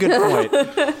 That's a good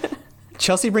point.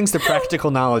 Chelsea brings the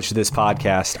practical knowledge to this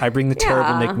podcast. I bring the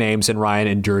terrible Yeah. nicknames, and Ryan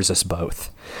endures us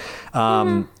both.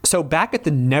 So back at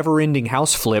the never-ending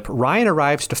house flip, Ryan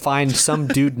arrives to find some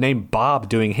dude named Bob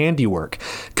doing handiwork.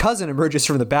 Cousin emerges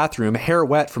from the bathroom, hair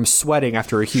wet from sweating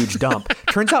after a huge dump.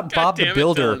 Turns out Bob the Damn it,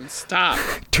 Builder... Dylan, stop.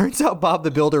 Turns out Bob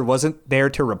the Builder wasn't there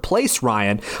to replace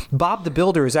Ryan. Bob the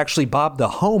Builder is actually Bob the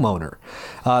homeowner.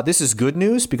 This is good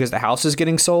news because the house is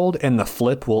getting sold and the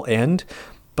flip will end.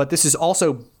 But this is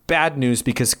also bad news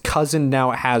because Cousin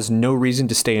now has no reason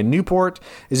to stay in Newport.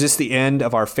 Is this the end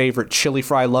of our favorite chili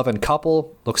fry loving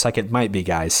couple? Looks like it might be,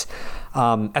 guys.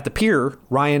 At the pier,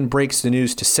 Ryan breaks the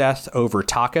news to Seth over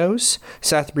tacos.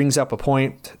 Seth brings up a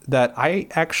point that I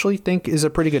actually think is a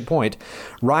pretty good point.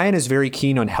 Ryan is very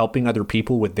keen on helping other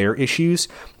people with their issues,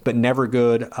 but never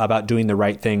good about doing the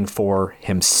right thing for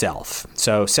himself.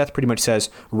 So Seth pretty much says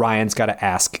Ryan's got to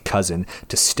ask Cousin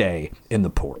to stay in the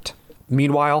port.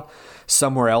 Meanwhile,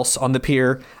 somewhere else on the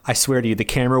pier, I swear to you, the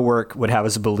camera work would have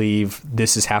us believe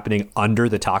this is happening under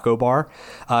the taco bar.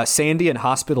 Sandy and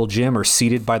Hospital Jim are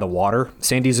seated by the water.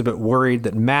 Sandy's a bit worried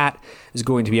that Matt is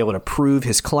going to be able to prove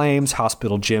his claims.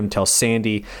 Hospital Jim tells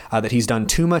Sandy that he's done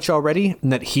too much already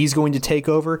and that he's going to take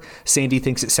over. Sandy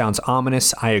thinks it sounds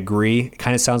ominous. I agree. It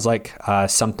kind of sounds like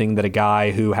something that a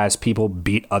guy who has people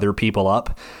beat other people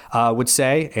up would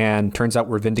say, and turns out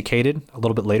we're vindicated a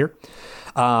little bit later.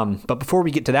 But before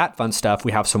we get to that fun stuff,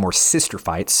 we have some more sister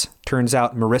fights. Turns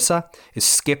out Marissa is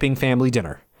skipping family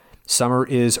dinner. Summer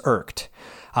is irked.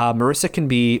 Marissa can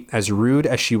be as rude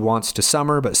as she wants to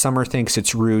Summer, but Summer thinks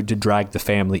it's rude to drag the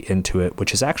family into it,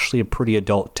 which is actually a pretty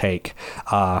adult take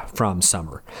from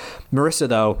Summer. Marissa,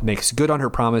 though, makes good on her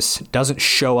promise, doesn't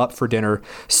show up for dinner.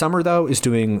 Summer, though, is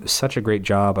doing such a great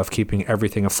job of keeping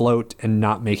everything afloat and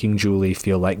not making Julie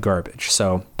feel like garbage.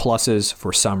 So pluses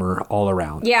for Summer all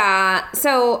around. Yeah.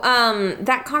 So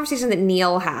that conversation that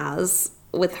Neil has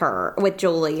with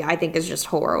Julie, I think is just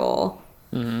horrible.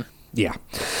 Yeah.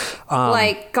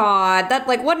 Like, God,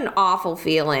 what an awful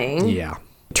feeling. Yeah.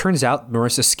 Turns out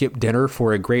Marissa skipped dinner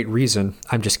for a great reason.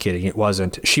 I'm just kidding. It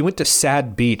wasn't. She went to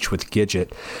Sad Beach with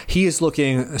Gidget. He is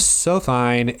looking so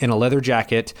fine in a leather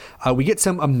jacket. We get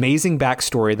some amazing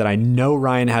backstory that I know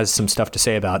Ryan has some stuff to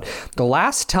say about. The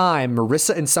last time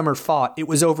Marissa and Summer fought, it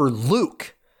was over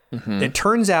Luke. Mm-hmm. It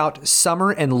turns out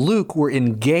Summer and Luke were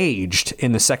engaged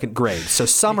in the second grade. So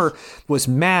Summer was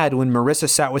mad when Marissa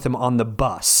sat with him on the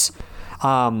bus.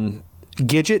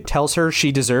 Gidget tells her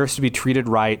she deserves to be treated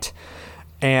right.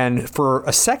 And for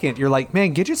a second, you're like,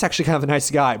 man, Gidget's actually kind of a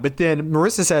nice guy. But then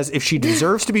Marissa says if she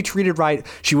deserves to be treated right,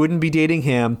 she wouldn't be dating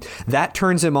him. That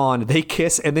turns him on. They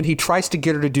kiss, and then he tries to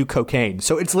get her to do cocaine.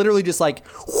 So it's literally just like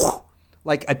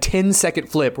a 10-second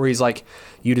flip where he's like,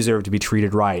 you deserve to be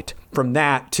treated right. From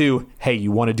that to, hey,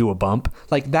 you want to do a bump?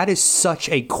 Like, that is such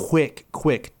a quick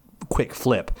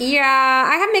flip. Yeah,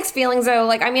 I have mixed feelings, though.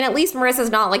 Like, I mean, at least Marissa's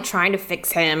not, like, trying to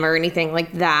fix him or anything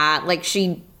like that. Like,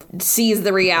 she sees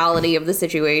the reality of the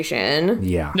situation.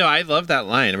 Yeah. No, I love that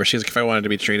line where she's like, if I wanted to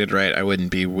be treated right, I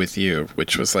wouldn't be with you,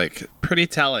 which was like pretty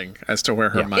telling as to where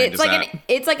her mind is at.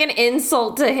 It's like an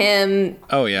insult to him.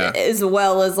 Oh, yeah. As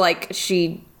well as, like,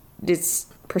 she is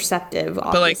perceptive,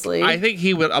 obviously. But like, I think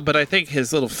he would, but I think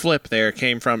his little flip there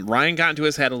came from Ryan got into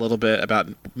his head a little bit about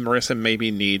Marissa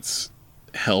maybe needs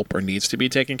help or needs to be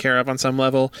taken care of on some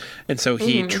level, and so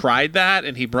he tried that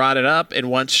and he brought it up, and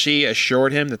once she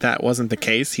assured him that wasn't the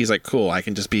case, he's like, cool, I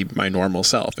can just be my normal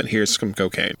self, and here's some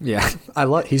cocaine. Yeah.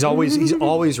 He's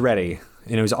always ready,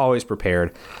 and he's always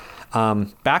prepared.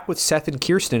 Back with Seth and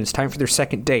Kirsten, it's time for their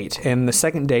second date. And the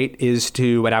second date is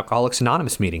to an Alcoholics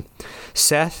Anonymous meeting.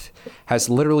 Seth has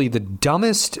literally the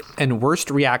dumbest and worst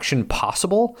reaction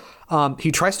possible.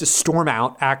 He tries to storm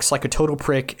out, acts like a total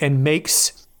prick, and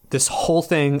makes this whole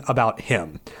thing about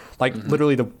him. Like,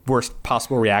 literally the worst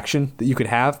possible reaction that you could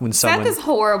have when someone... Seth is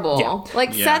horrible.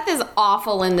 Yeah. Seth is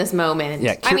awful in this moment.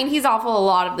 Yeah, I mean, he's awful a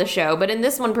lot of the show, but in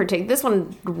this one this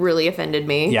one really offended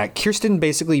me. Yeah, Kirsten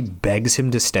basically begs him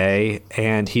to stay,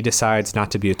 and he decides not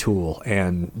to be a tool,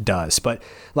 and does. But,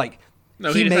 like...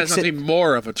 No, he decides not to be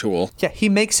more of a tool. Yeah, he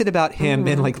makes it about him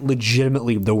in, like,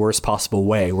 legitimately the worst possible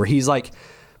way, where he's like,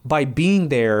 by being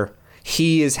there,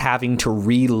 he is having to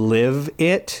relive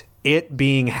it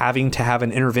being having to have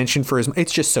an intervention for his...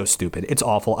 It's just so stupid. It's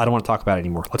awful. I don't want to talk about it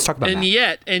anymore. Let's talk about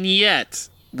Matt. And yet,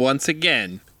 once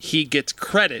again, he gets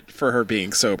credit for her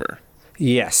being sober.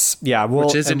 Yes. Yeah. Well,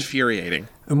 which is infuriating.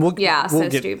 And we'll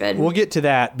stupid. We'll get to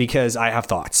that because I have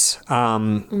thoughts.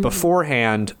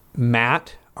 Beforehand,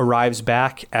 Matt arrives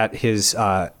back at his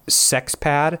sex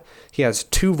pad. He has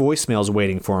 2 voicemails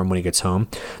waiting for him when he gets home.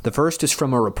 The first is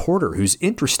from a reporter who's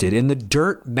interested in the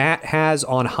dirt Matt has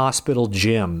on Hospital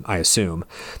Jim, I assume.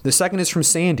 The second is from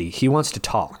Sandy. He wants to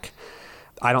talk.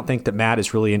 I don't think that Matt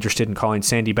is really interested in calling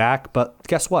Sandy back, but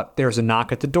guess what? There's a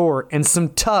knock at the door, and some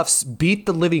toughs beat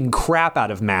the living crap out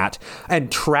of Matt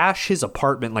and trash his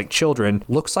apartment like children.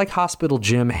 Looks like Hospital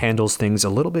Jim handles things a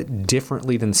little bit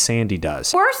differently than Sandy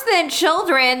does. Worse than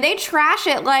children. They trash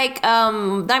it like,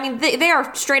 they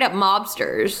are straight up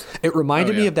mobsters. It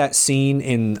reminded me of that scene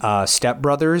in Step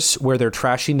Brothers where they're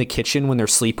trashing the kitchen when they're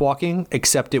sleepwalking,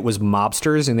 except it was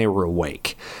mobsters and they were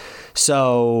awake.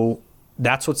 So...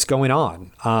 that's what's going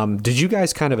on. Did you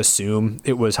guys kind of assume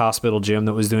it was Hospital Jim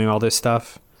that was doing all this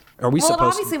stuff? Are we supposed? It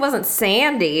obviously wasn't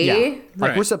Sandy. Yeah, like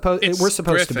right. we're supposed to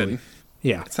Griffin. believe.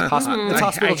 Yeah, It's, not, it's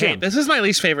Hospital Jim. This is my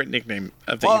least favorite nickname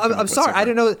of the. Well, I'm sorry, I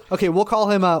didn't know. Okay, we'll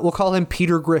call him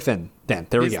Peter Griffin. Then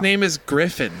there we go. His name is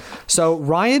Griffin. So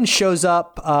Ryan shows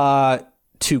up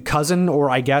to Cousin, or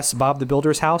I guess Bob the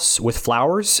Builder's house with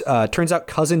flowers. Turns out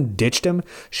Cousin ditched him.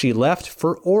 She left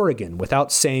for Oregon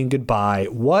without saying goodbye.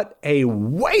 What a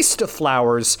waste of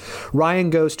flowers. Ryan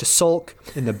goes to sulk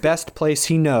in the best place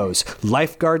he knows,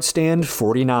 Lifeguard Stand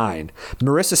 49.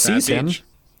 Marissa sees him.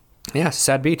 Yeah,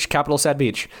 Sad Beach, capital Sad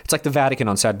Beach. It's like the Vatican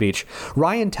on Sad Beach.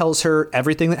 Ryan tells her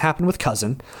everything that happened with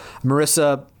Cousin.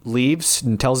 Marissa leaves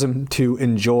and tells him to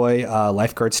enjoy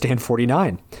Lifeguard Stand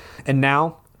 49. And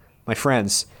now, my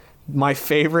friends, my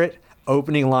favorite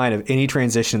opening line of any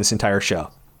transition in this entire show.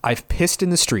 I've pissed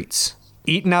in the streets,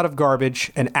 eaten out of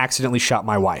garbage, and accidentally shot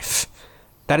my wife.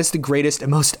 That is the greatest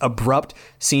and most abrupt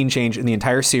scene change in the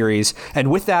entire series.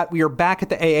 And with that, we are back at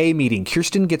the AA meeting.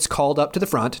 Kirsten gets called up to the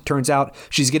front. Turns out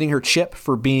she's getting her chip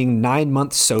for being 9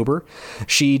 months sober.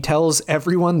 She tells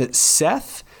everyone that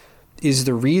Seth is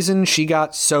the reason she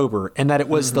got sober, and that it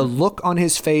was the look on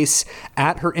his face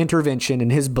at her intervention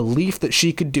and his belief that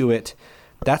she could do it.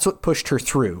 That's what pushed her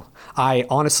through. I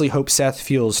honestly hope Seth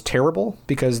feels terrible,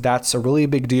 because that's a really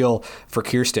big deal for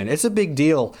Kirsten. It's a big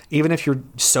deal even if you're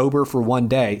sober for 1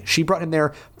 day. She brought him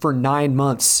there for 9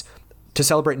 months to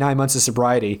celebrate 9 months of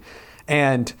sobriety.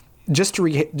 And just to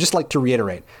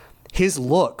reiterate, his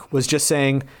look was just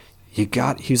saying, you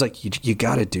got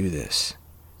to do this.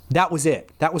 That was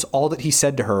it. That was all that he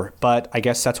said to her, but I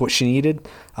guess that's what she needed.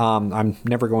 I'm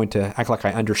never going to act like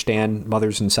I understand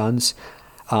mothers and sons.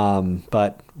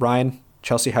 But Ryan,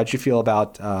 Chelsea, how'd you feel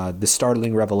about the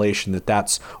startling revelation that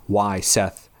that's why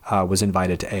Seth was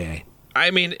invited to AA? I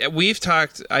mean,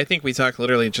 I think we talked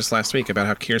literally just last week about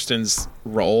how Kirsten's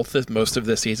role most of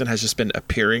this season has just been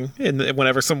appearing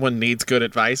whenever someone needs good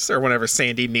advice, or whenever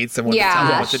Sandy needs someone to tell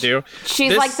them what to do.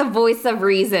 She's like the voice of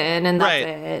reason, and that's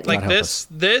it. Like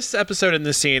this episode in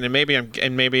this scene, and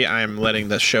maybe I'm letting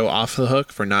the show off the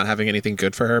hook for not having anything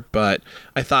good for her, but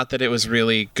I thought that it was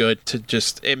really good to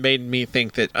it made me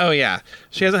think that, oh yeah,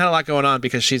 she hasn't had a lot going on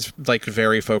because she's like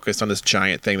very focused on this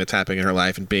giant thing that's happening in her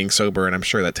life and being sober, and I'm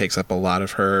sure that takes up a lot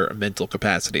of her mental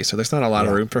capacity. So there's not a lot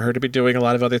of room for her to be doing a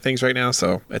lot of other things right now,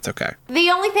 so it's okay. The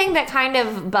only thing that kind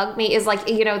of bugged me is, like,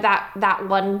 you know, that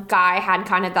one guy had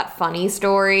kind of that funny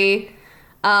story.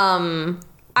 I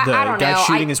don't know. The guy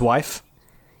shooting his wife?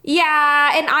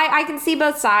 Yeah, and I can see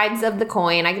both sides of the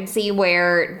coin. I can see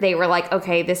where they were like,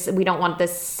 okay, we don't want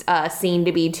this scene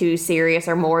to be too serious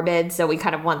or morbid, so we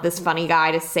kind of want this funny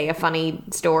guy to say a funny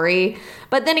story.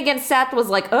 But then again, Seth was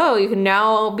like, oh, you can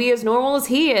now be as normal as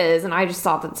he is, and I just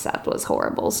thought that Seth was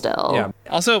horrible still. Yeah,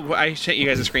 Also, I sent you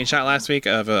guys a screenshot last week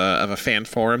of a fan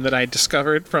forum that I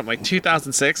discovered from like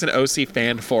 2006, an OC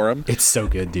fan forum. It's so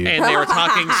good, dude. And they were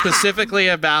talking specifically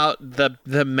about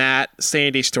the Matt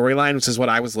Sandy storyline, which is what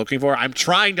I was looking for. I'm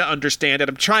trying to understand it.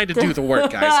 I'm trying to do the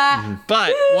work, guys.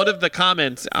 But one of the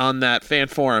comments on that fan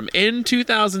forum in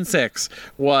 2006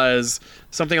 was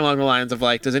something along the lines of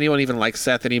like, does anyone even like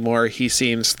Seth anymore? He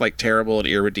seems like terrible and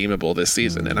irredeemable this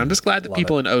season. And I'm just glad that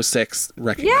people in 06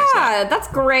 recognize that. Yeah, that's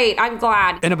great. I'm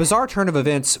glad. In a bizarre turn of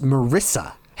events,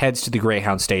 Marissa heads to the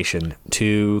Greyhound station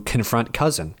to confront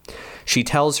Cousin. She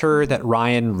tells her that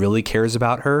Ryan really cares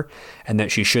about her and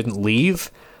that she shouldn't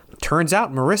leave. Turns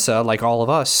out Marissa, like all of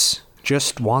us,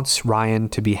 just wants Ryan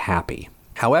to be happy.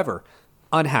 However,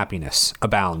 unhappiness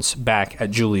abounds back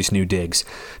at Julie's new digs.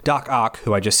 Doc Ock,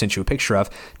 who I just sent you a picture of,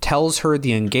 tells her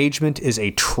the engagement is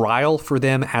a trial for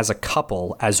them as a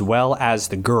couple as well as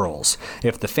the girls.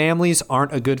 If the families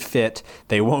aren't a good fit,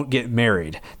 they won't get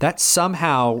married. That's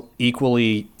somehow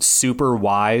equally super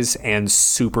wise and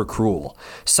super cruel.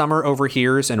 Summer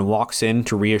overhears and walks in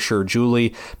to reassure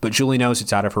Julie, but Julie knows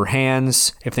it's out of her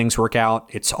hands. If things work out,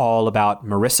 it's all about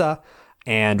Marissa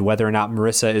and whether or not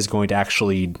Marissa is going to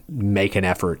actually make an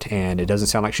effort, and it doesn't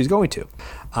sound like she's going to.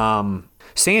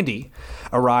 Sandy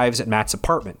arrives at Matt's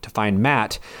apartment to find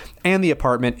Matt and the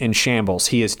apartment in shambles.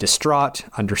 He is distraught,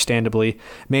 understandably.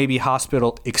 Maybe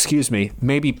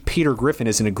Peter Griffin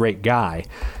isn't a great guy.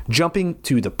 Jumping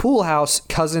to the pool house,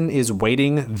 Cousin is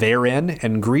waiting therein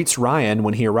and greets Ryan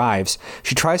when he arrives.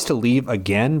 She tries to leave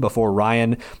again before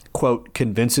Ryan, quote,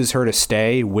 convinces her to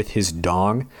stay with his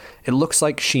dong. It looks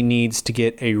like she needs to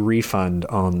get a refund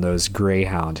on those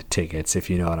Greyhound tickets, if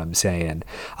you know what I'm saying.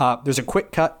 There's a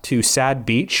quick cut to Sad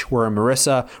Beach, where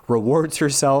Marissa rewards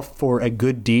herself for a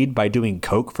good deed by doing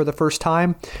coke for the first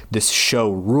time. This show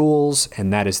rules,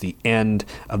 and that is the end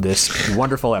of this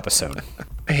wonderful episode.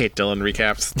 I hate Dylan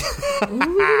recaps.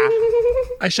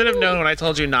 I should have known when I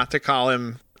told you not to call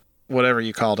him whatever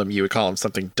you called him, you would call him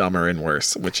something dumber and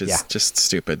worse, which is just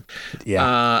stupid.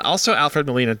 Yeah. Also, Alfred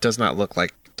Molina does not look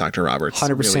like Dr. Roberts.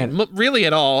 100%. Really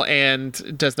at all,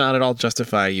 and does not at all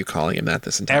justify you calling him that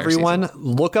this entire Everyone, season.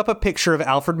 look up a picture of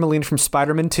Alfred Molina from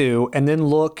Spider-Man 2, and then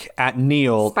look at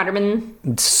Neil,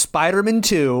 Spider-Man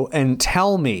 2, and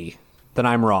tell me that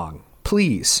I'm wrong.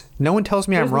 Please. No one tells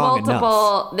me I'm wrong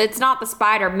enough. It's not the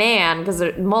Spider-Man, because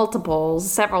there are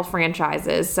several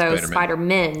franchises, so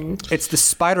Spider-Man. It's the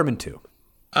Spider-Man 2.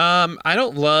 I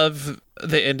don't love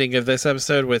the ending of this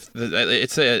episode with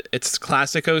it's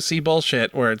classic OC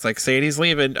bullshit where it's like Sadie's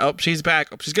leaving, oh she's back,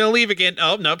 oh she's gonna leave again,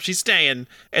 oh nope she's staying,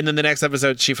 and then the next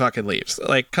episode she fucking leaves.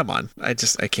 Like, come on, I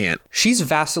can't. She's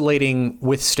vacillating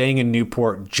with staying in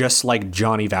Newport just like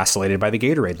Johnny vacillated by the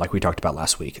Gatorade, like we talked about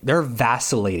last week. They're a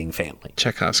vacillating family.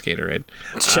 Chekhov's Gatorade.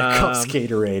 Chekhov's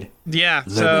Gatorade. Yeah,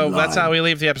 so that's how we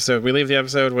leave the episode. We leave the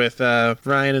episode with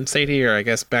Ryan and Sadie are, I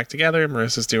guess, back together.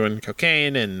 Marissa's doing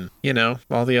cocaine and,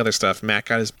 all the other stuff. Matt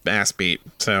got his ass beat,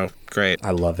 so great.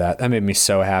 I love that. That made me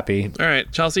so happy. All right,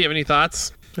 Chelsea, you have any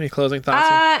thoughts? Any closing thoughts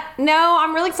here? No,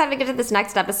 I'm really excited to get to this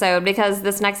next episode because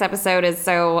this next episode is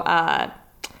so, I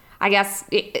guess,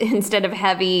 instead of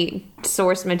heavy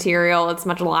source material, it's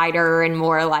much lighter and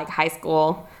more like high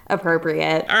school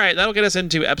appropriate. All right, that'll get us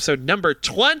into episode number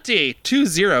 20,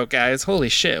 guys. Holy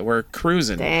shit, we're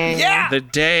cruising. Dang. Yeah! The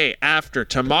Day After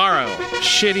Tomorrow.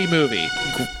 Shitty movie.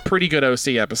 Pretty good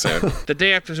OC episode. The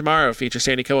Day After Tomorrow features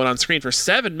Sandy Cohen on screen for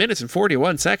 7 minutes and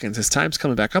 41 seconds. His time's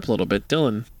coming back up a little bit.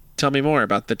 Dylan, tell me more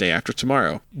about The Day After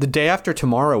Tomorrow. The Day After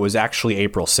Tomorrow was actually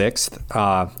April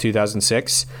 6th,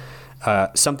 2006.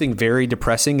 Something very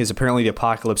depressing is apparently the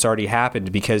apocalypse already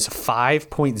happened because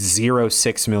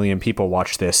 5.06 million people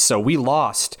watched this. So we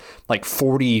lost like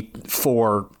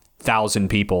 44,000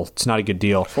 people. It's not a good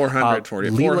deal.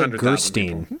 400,000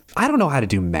 Gerstein. people. I don't know how to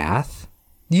do math.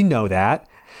 You know that.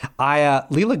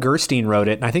 Leela Gerstein wrote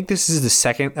it, and I think this is the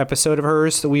second episode of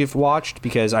hers that we've watched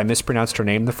because I mispronounced her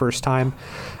name the first time.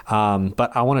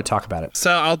 But I want to talk about it.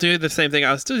 So I'll do the same thing.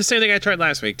 I'll do the same thing I tried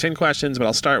last week. 10 questions, but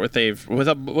I'll start with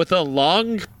a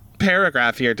long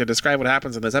paragraph here to describe what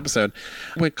happens in this episode.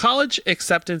 When college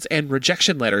acceptance and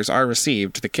rejection letters are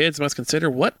received, the kids must consider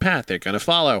what path they're going to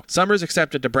follow. Summer's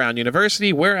accepted to Brown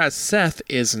University, whereas Seth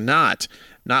is not.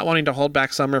 Not wanting to hold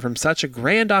back Summer from such a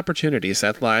grand opportunity,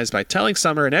 Seth lies by telling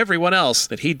Summer and everyone else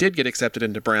that he did get accepted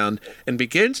into Brown and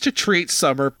begins to treat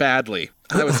Summer badly.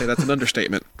 I would say that's an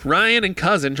understatement. Ryan and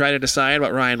Cousin try to decide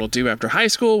what Ryan will do after high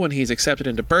school when he's accepted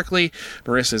into Berkeley.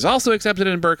 Marissa is also accepted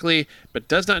in Berkeley, but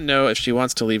does not know if she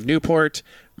wants to leave Newport.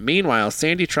 Meanwhile,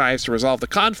 Sandy tries to resolve the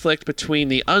conflict between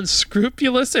the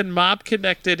unscrupulous and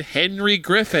mob-connected Henry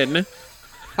Griffin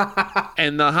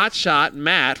and the hotshot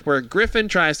Matt, where Griffin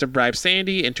tries to bribe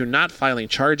Sandy into not filing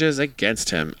charges against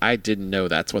him. I didn't know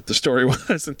that's what the story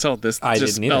was until this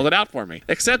just spelled it out for me.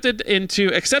 Accepted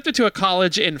to a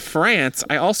college in France.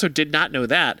 I also did not know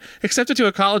that. Accepted to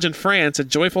a college in France, a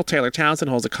joyful Taylor Townsend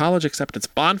holds a college acceptance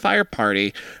bonfire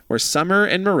party where Summer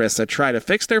and Marissa try to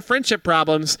fix their friendship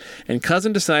problems, and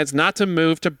Cousin decides not to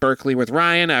move to Berkeley with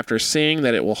Ryan after seeing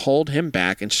that it will hold him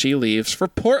back, and she leaves for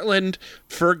Portland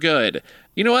for good.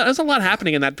 You know what? There's a lot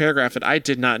happening in that paragraph that I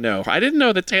did not know. I didn't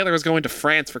know that Taylor was going to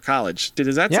France for college.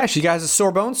 Yeah, she has a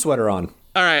Sorbonne sweater on.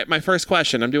 All right, my first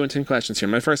question. I'm doing 10 questions here.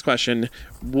 My first question,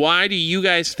 why do you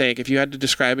guys think, if you had to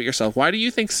describe it yourself, why do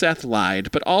you think Seth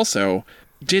lied? But also,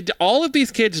 did all of these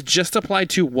kids just apply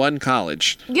to one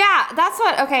college? Yeah,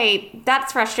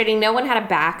 that's frustrating. No one had a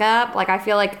backup. Like, I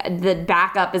feel like the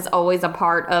backup is always a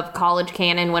part of college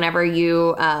canon whenever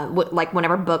you,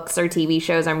 whenever books or TV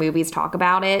shows or movies talk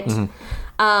about it.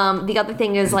 Mm-hmm. The other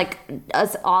thing is, like,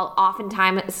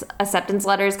 oftentimes acceptance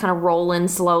letters kind of roll in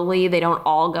slowly. They don't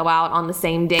all go out on the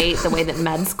same date the way that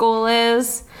med school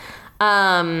is.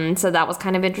 So that was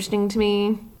kind of interesting to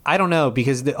me. I don't know,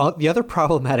 because the other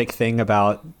problematic thing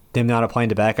about them not applying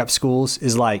to backup schools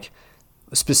is, like,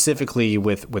 specifically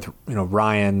with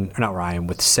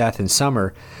Seth and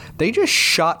Summer, they just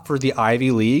shot for the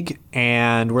Ivy League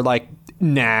and were like,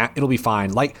 nah, it'll be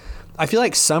fine. Like, I feel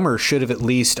like Summer should have at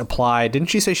least applied. Didn't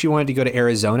she say she wanted to go to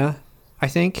Arizona, I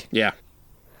think? Yeah.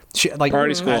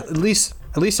 Party school. At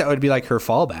least that would be like her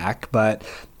fallback. But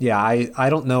yeah, I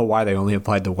don't know why they only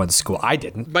applied to one school. I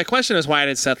didn't. My question is, why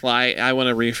did Seth lie? I want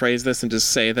to rephrase this and just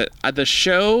say that the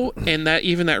show and that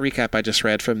recap I just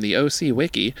read from the OC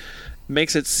Wiki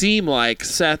makes it seem like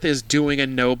Seth is doing a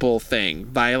noble thing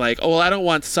by like, oh, well, I don't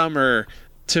want Summer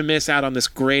to miss out on this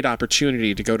great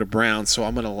opportunity to go to Brown, so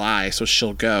I'm going to lie so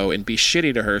she'll go, and be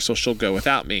shitty to her so she'll go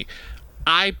without me.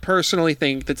 I personally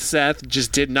think that Seth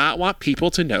just did not want people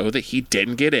to know that he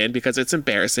didn't get in because it's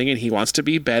embarrassing, and he wants to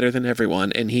be better than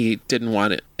everyone, and he didn't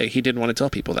want to tell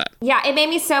people that. Yeah, it made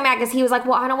me so mad because he was like,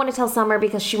 well, I don't want to tell Summer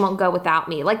because she won't go without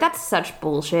me. Like, that's such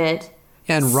bullshit.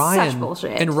 And Such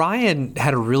bullshit. And Ryan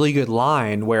had a really good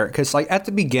line where, because like at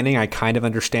the beginning, I kind of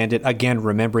understand it. Again,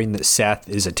 remembering that Seth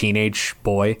is a teenage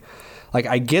boy, like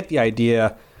I get the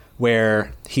idea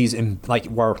where he's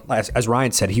as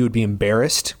Ryan said, he would be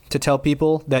embarrassed to tell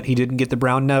people that he didn't get the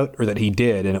Brown note, or that he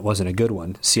did and it wasn't a good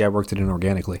one. See, I worked it in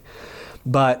organically.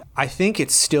 But I think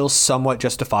it's still somewhat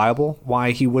justifiable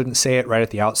why he wouldn't say it right at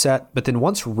the outset. But then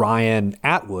once Ryan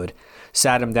Atwood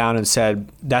sat him down and said,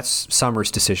 that's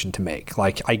Summer's decision to make.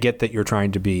 Like, I get that you're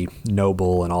trying to be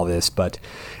noble and all this, but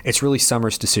it's really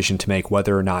Summer's decision to make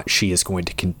whether or not she is going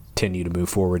to continue to move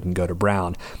forward and go to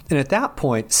Brown. And at that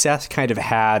point, Seth kind of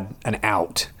had an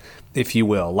out, if you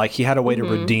will. Like, he had a way to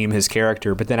redeem his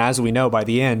character. But then, as we know, by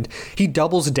the end, he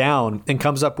doubles down and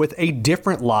comes up with a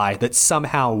different lie that's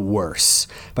somehow worse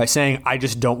by saying, I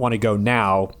just don't want to go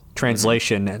now.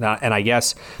 Translation, and I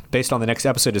guess based on the next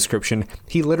episode description,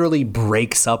 he literally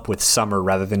breaks up with Summer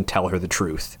rather than tell her the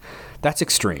truth. That's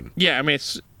extreme. Yeah, I mean,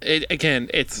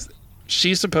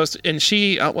 she's supposed to, and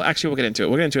she. Well, actually, we'll get into it.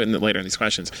 We'll get into it later in these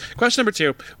questions. Question number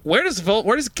 2: Where does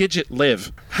Gidget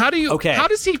live? How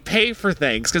does he pay for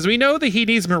things? Because we know that he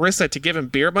needs Marissa to give him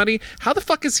beer money. How the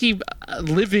fuck is he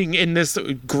living in this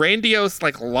grandiose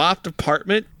like loft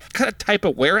apartment kind of type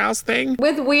of warehouse thing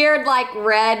with weird like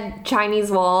red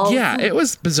Chinese walls? Yeah, it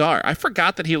was bizarre. I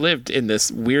forgot that he lived in this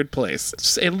weird place.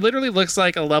 It literally looks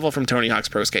like a level from Tony Hawk's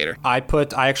Pro Skater. I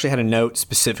actually had a note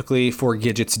specifically for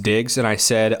Gidget's digs, and I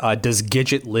said, does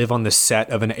Gidget live on the set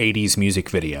of an 80s music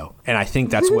video? And I think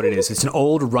that's what it is. It's an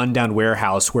old rundown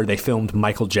warehouse where they filmed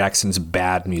Michael Jackson's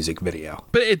Bad music video.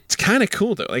 But it's kind of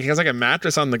cool though. Like, he has like a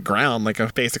mattress on the ground,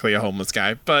 like basically a homeless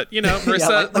guy. But you know,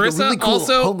 Marissa, like a really cool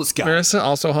also homeless guy. Marissa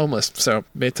also homeless, so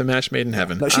it's a match made in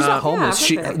heaven. No, she's not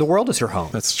homeless. Yeah, the world is her home.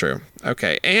 That's true.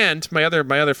 Okay, and my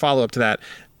other follow up to that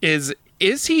is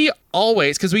he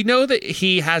always, because we know that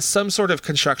he has some sort of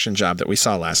construction job that we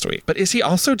saw last week, but is he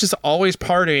also just always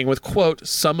partying with, quote,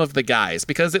 some of the guys?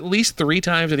 Because at least 3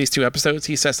 times in these 2 episodes,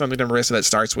 he says something to Marissa that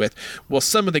starts with, well,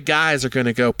 some of the guys are going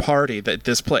to go party at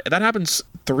this place. That happens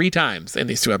 3 times in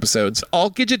these 2 episodes.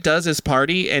 All Gidget does is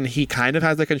party, and he kind of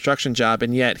has a construction job,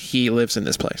 and yet he lives in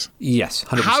this place. Yes,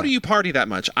 100%. How do you party that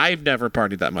much? I've never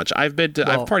partied that much. I've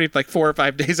partied like 4 or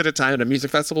 5 days at a time at a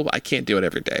music festival, but I can't do it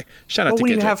every day. Shout out to Gidget.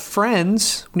 When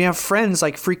you have friends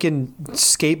like freaking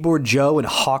Skateboard Joe and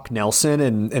Hawk Nelson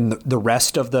and the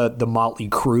rest of the motley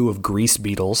crew of Grease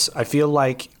Beatles, I feel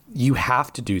like you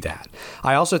have to do that.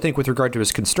 I also think with regard to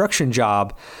his construction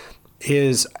job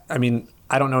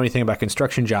I don't know anything about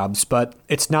construction jobs, but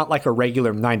it's not like a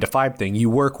regular 9 to 5 thing. You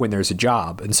work when there's a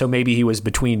job. And so maybe he was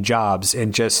between jobs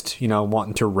and just,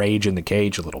 wanting to rage in the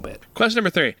cage a little bit. Question number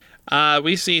 3.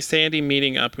 We see Sandy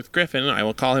meeting up with Griffin. I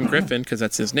will call him Griffin because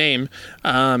that's his name.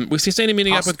 We see Sandy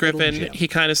meeting up with Griffin. Jim. He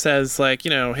kind of says, like,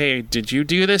 hey, did you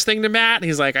do this thing to Matt? And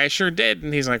he's like, I sure did.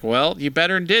 And he's like, well, you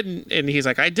better didn't. And he's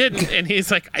like, I didn't. And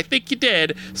he's like, I think you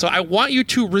did. So I want you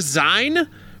to resign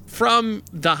from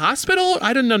the hospital.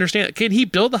 I didn't understand. Can he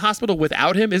build the hospital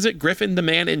without him? Isn't Griffin the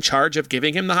man in charge of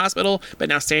giving him the hospital? But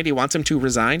now Sandy wants him to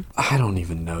resign? I don't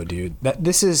even know, dude.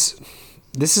 This is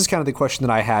kind of the question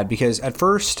that I had, because at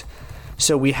first,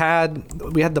 so we had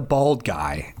the bald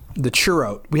guy, the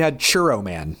churro. We had Churro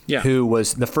Man, who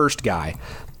was the first guy,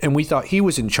 and we thought he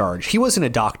was in charge. He wasn't a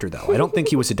doctor, though. I don't think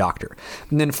he was a doctor.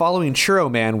 And then following Churro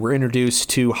Man, we're introduced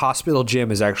to Hospital Jim,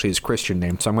 is actually his Christian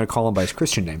name, so I'm going to call him by his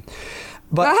Christian name.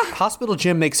 But Hospital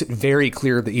Jim makes it very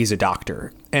clear that he's a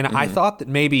doctor. And I thought that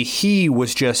maybe he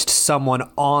was just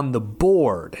someone on the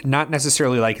board, not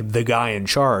necessarily like the guy in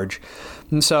charge.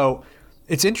 And so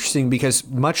it's interesting because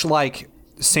much like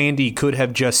Sandy could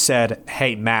have just said,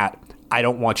 hey, Matt, I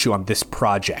don't want you on this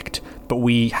project, but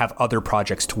we have other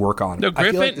projects to work on. No,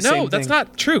 Griffin, that's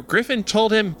not true. Griffin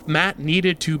told him Matt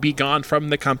needed to be gone from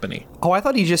the company. Oh, I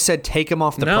thought he just said take him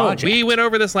off the project. No, we went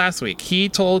over this last week. He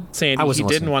told Sandy he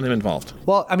didn't want him involved.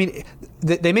 Well, I mean,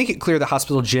 they make it clear that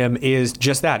Hospital Jim is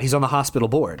just that. He's on the hospital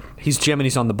board. He's Jim and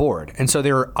he's on the board. And so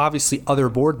there are obviously other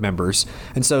board members.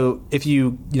 And so if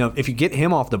you get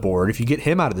him off the board, if you get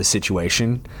him out of the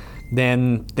situation,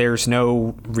 then there's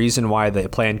no reason why the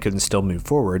plan couldn't still move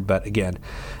forward. But again,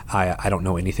 I don't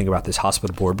know anything about this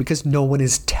hospital board because no one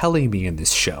is telling me in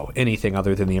this show anything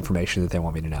other than the information that they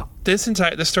want me to know. This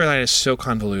storyline is so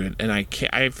convoluted, and I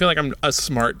feel like I'm a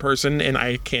smart person and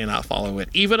I cannot follow it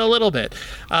even a little bit.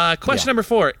 Question number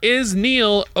 4: is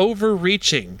Neil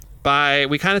overreaching?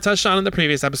 We kind of touched on in the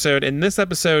previous episode. In this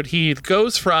episode, he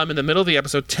goes from, in the middle of the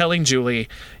episode, telling Julie,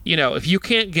 if you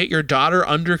can't get your daughter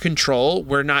under control,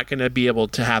 we're not going to be able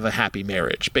to have a happy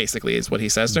marriage, basically, is what he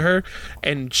says to her.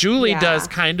 And Julie does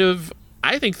kind of,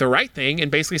 I think, the right thing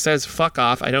and basically says, fuck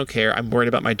off, I don't care, I'm worried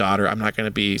about my daughter, I'm not going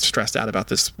to be stressed out about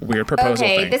this weird proposal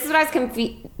thing. This is what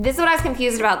I was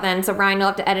confused about then, so Ryan, you'll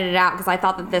have to edit it out because I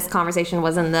thought that this conversation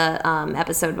was in the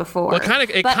episode before. Well,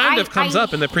 it kind of comes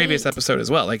up in the previous episode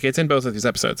as well. Like, it's in both of these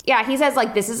episodes. Yeah, he says,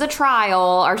 like, this is a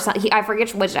trial, or I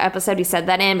forget which episode he said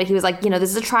that in, but he was like,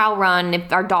 this is a trial run.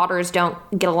 If our daughters don't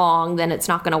get along, then it's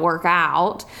not going to work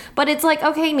out. But it's like,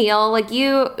 okay, Neil, like,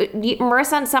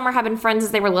 Marissa and Summer have been friends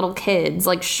since they were little kids.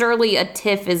 Like, surely a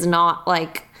tiff is not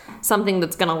like something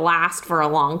that's gonna last for a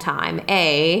long time,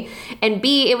 A. And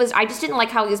B, I just didn't like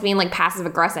how he was being like passive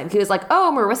aggressive. He was like,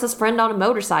 oh, Marissa's friend on a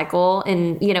motorcycle,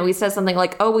 and he says something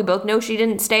like, oh, we both know she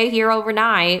didn't stay here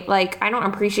overnight. Like, I don't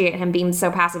appreciate him being so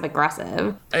passive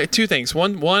aggressive. 2 things.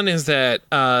 One is that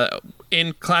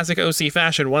in classic OC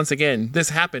fashion, once again,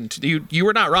 this happened. You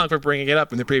were not wrong for bringing it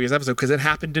up in the previous episode because it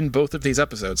happened in both of these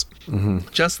episodes.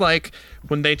 Just like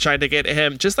when they tried to get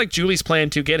him, just like Julie's plan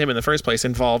to get him in the first place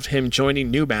involved him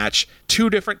joining New Match 2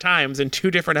 different times in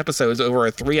 2 different episodes over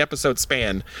a 3-episode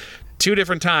span. 2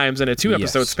 different times in a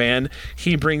 2-episode span,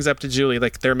 he brings up to Julie,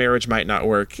 like, their marriage might not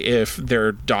work if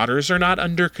their daughters are not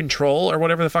under control or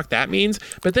whatever the fuck that means.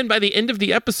 But then by the end of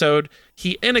the episode,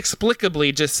 he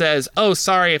inexplicably just says, oh,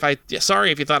 sorry if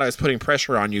you thought I was putting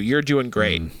pressure on you. You're doing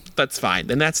great. That's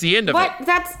fine. And that's the end of it.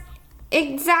 That's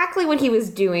exactly what he was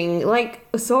doing. Like,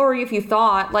 sorry if you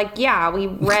thought. Like, yeah, we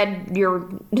read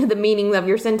the meaning of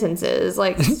your sentences.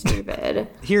 Like, stupid.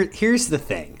 Here's the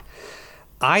thing.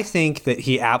 I think that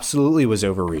he absolutely was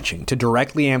overreaching. To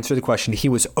directly answer the question, he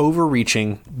was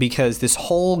overreaching because this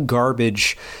whole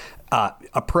garbage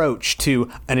approach to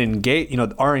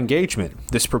our engagement,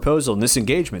 this proposal and this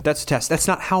engagement, that's a test. That's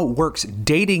not how it works.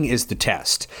 Dating is the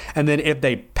test. And then if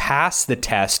they pass the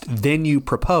test, then you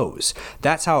propose.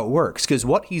 That's how it works. Because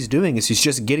what he's doing is he's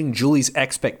just getting Julie's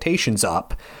expectations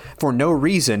up for no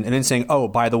reason and then saying, oh,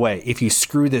 by the way, if you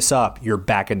screw this up, you're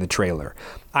back in the trailer.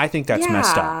 I think that's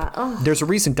messed up. Ugh. There's a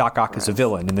reason Doc Ock is a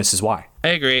villain, and this is why. I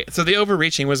agree. So the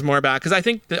overreaching was more about, because I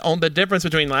think the difference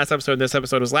between last episode and this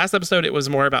episode was last episode, it was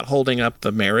more about holding up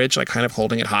the marriage, like kind of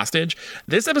holding it hostage.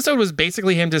 This episode was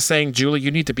basically him just saying, Julie, you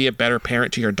need to be a better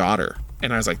parent to your daughter.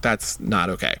 And I was like, that's not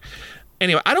okay.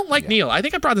 Anyway, I don't like Neil. I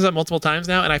think I brought this up multiple times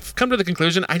now, and I've come to the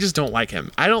conclusion I just don't like him.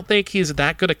 I don't think he's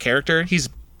that good a character. He's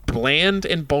bland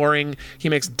and boring. He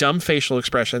makes dumb facial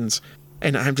expressions.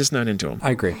 and I'm just not into him.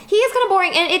 I agree. He is kind of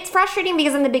boring, and it's frustrating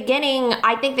because in the beginning,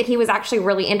 I think that he was actually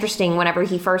really interesting whenever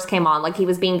he first came on. Like, he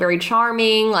was being very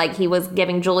charming, like, he was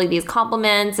giving Julie these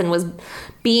compliments and was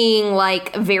being,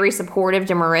 like, very supportive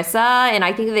to Marissa, and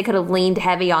I think that they could have leaned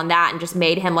heavy on that and just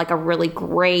made him, like, a really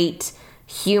great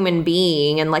human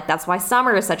being. And, like, that's why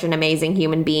Summer is such an amazing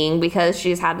human being, because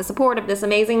she's had the support of this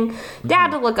amazing dad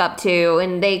to look up to,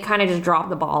 and they kind of just dropped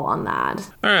the ball on that.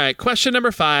 All right, question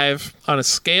number 5. On a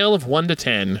scale of 1 to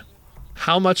 10,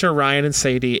 how much are Ryan and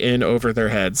Sadie in over their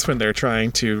heads when they're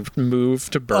trying to move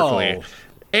to Berkeley? Oh.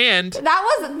 And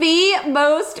That was the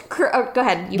most... go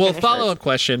ahead. You well, finish follow-up first.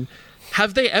 question.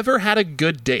 Have they ever had a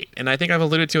good date? And I think I've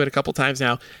alluded to it a couple times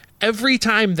now. Every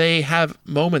time they have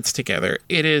moments together,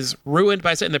 it is ruined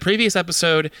by... In the previous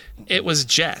episode, it was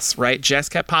Jess, right? Jess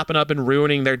kept popping up and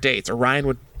ruining their dates, or Ryan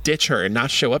would ditch her and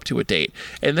not show up to a date.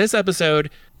 In this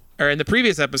episode, or in the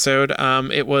previous episode,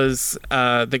 it was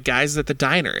the guys at the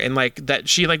diner, and like that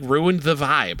she like ruined the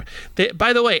vibe.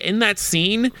 By the way, in that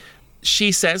scene,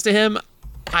 she says to him,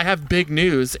 I have big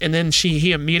news, and then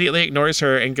he immediately ignores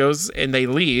her and goes, and they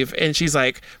leave, and she's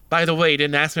like, by the way, you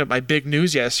didn't ask me about my big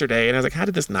news yesterday. And I was like, how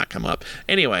did this not come up?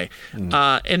 Anyway,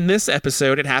 in this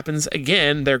episode, it happens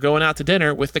again. They're going out to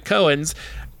dinner with the Coens.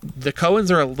 The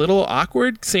Coens are a little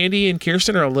awkward. Sandy and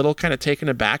Kirsten are a little kind of taken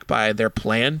aback by their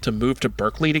plan to move to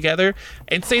Berkeley together,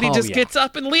 and Sadie just gets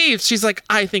up and leaves. She's like,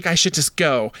 I think I should just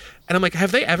go. And I'm like,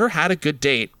 have they ever had a good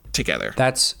date together?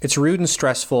 It's rude and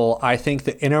stressful. I think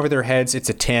that in over their heads, it's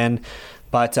a 10,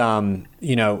 but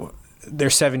they're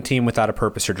 17 without a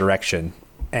purpose or direction,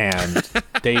 and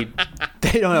they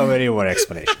don't owe anyone an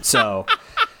explanation. So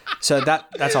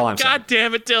that's all I'm saying. God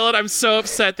damn it, Dylan. I'm so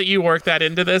upset that you worked that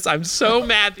into this. I'm so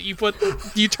mad that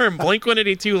you turned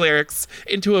Blink-182 lyrics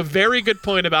into a very good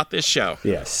point about this show.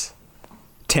 Yes.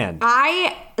 10.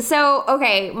 My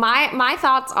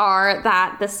thoughts are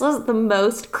that this was the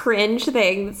most cringe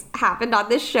thing that's happened on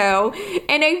this show,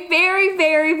 and a very,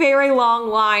 very, very long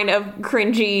line of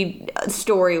cringy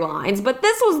storylines. But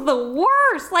this was the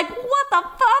worst. Like, what the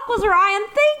fuck was Ryan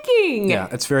thinking? Yeah,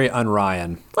 it's very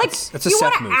un-Ryan. Like, it's a you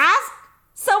want Seth to move. ask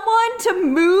someone to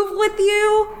move with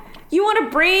you? You want to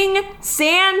bring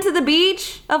sand to the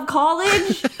beach of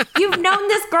college? You've known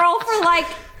this girl for like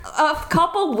a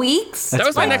couple weeks. That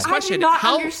was my bad. next question. I do not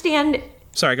understand.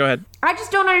 Sorry, go ahead. I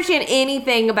just don't understand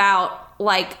anything about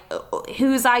like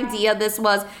whose idea this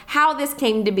was, how this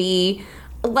came to be,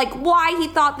 like why he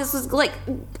thought this was like.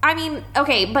 I mean,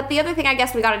 okay, but the other thing I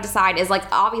guess we got to decide is like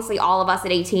obviously all of us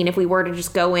at 18, if we were to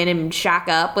just go in and shack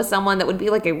up with someone, that would be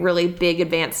like a really big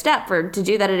advanced step to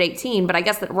do that at 18. But I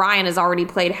guess that Ryan has already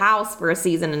played house for a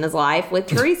season in his life with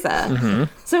Teresa,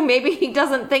 so maybe he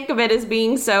doesn't think of it as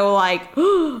being so like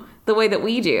the way that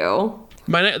we do.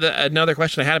 Another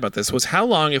question I had about this was how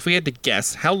long, if we had to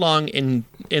guess, how long in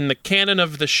the canon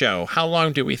of the show, how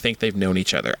long do we think they've known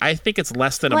each other? I think it's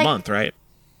less than a month, right?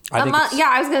 I think it's- Yeah,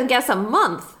 I was going to guess a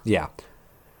month. Yeah.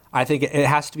 I think it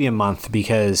has to be a month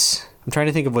because I'm trying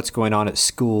to think of what's going on at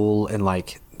school and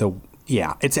like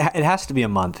it has to be a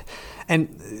month.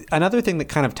 And another thing that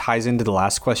kind of ties into the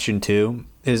last question too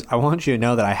is I want you to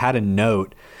know that I had a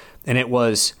note and it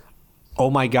was, oh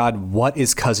my God, what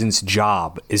is Cousin's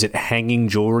job? Is it hanging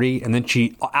jewelry? And then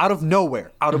she, out of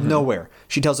nowhere,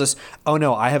 she tells us, oh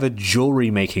no, I have a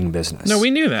jewelry making business. No, we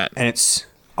knew that. And it's,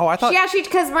 oh, I thought. Yeah,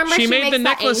 because remember She made makes the that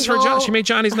necklace for angel- John. She made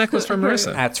Johnny's necklace for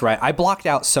Marissa. That's right. I blocked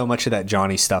out so much of that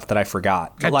Johnny stuff that I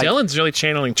forgot. God, Like, Dylan's really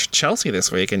channeling Chelsea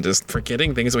this week and just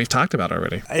forgetting things that we've talked about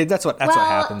already. that's what Well,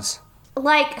 happens.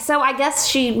 Like, so I guess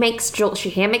she hand makes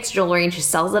jewelry and she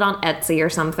sells it on Etsy or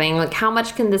something. Like, how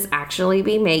much can this actually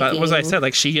be making? That was what I said.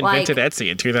 Like, she invented Like, Etsy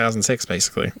in 2006,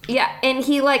 basically. Yeah, and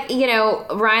he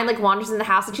Ryan wanders in the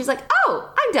house and she's like,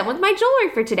 "Oh, I'm done with my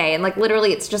jewelry for today." And like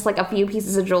literally, it's just like a few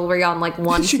pieces of jewelry on like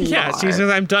one tea Yeah, bar. she says,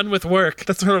 "I'm done with work."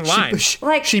 That's her line.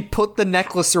 She put the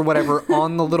necklace or whatever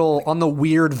on the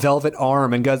weird velvet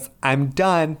arm and goes, "I'm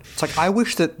done." It's like I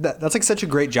wish that's like such a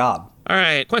great job. All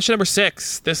right, question number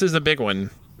 6. This is a big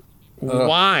one.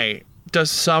 Why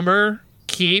does Summer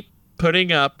keep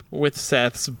putting up with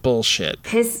Seth's bullshit?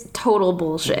 His total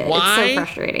bullshit. Why It's so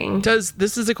frustrating.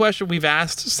 This is a question we've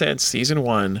asked since season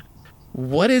 1.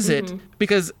 What is it?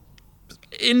 Because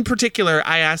in particular,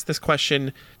 I asked this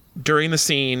question during the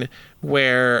scene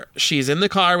where she's in the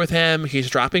car with him, he's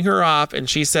dropping her off, and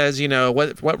she says,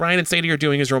 what Ryan and Sadie are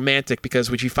doing is romantic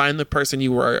because when you find the person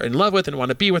you were in love with and want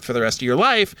to be with for the rest of your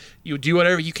life, you do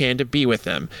whatever you can to be with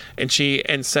them. And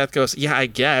Seth goes, yeah, I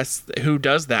guess. Who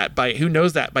knows that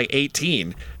by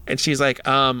 18? And she's like,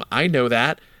 I know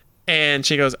that. And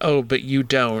she goes, oh, but you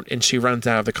don't. And she runs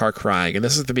out of the car crying. And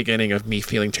this is the beginning of me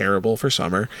feeling terrible for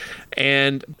Summer.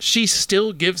 And she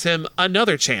still gives him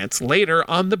another chance later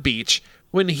on the beach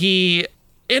when he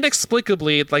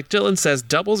inexplicably, like Dylan says,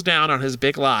 doubles down on his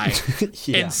big lie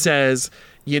and says,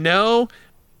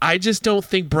 I just don't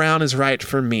think Brown is right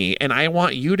for me. And I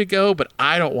want you to go, but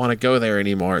I don't want to go there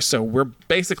anymore. So we're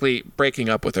basically breaking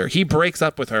up with her. He breaks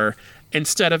up with her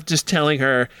instead of just telling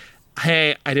her,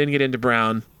 hey, I didn't get into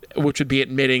Brown, which would be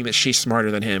admitting that she's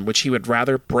smarter than him, which he would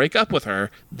rather break up with her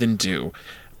than do.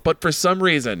 But for some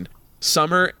reason,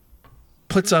 Summer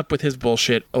puts up with his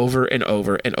bullshit over and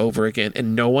over and over again,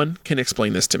 and no one can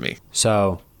explain this to me.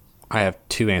 So I have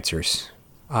two answers.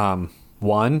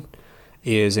 One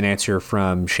is an answer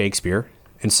from Shakespeare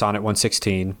in Sonnet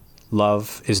 116.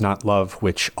 Love is not love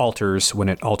which alters when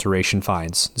it alteration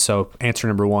finds. So answer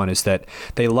number one is that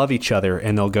they love each other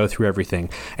and they'll go through everything.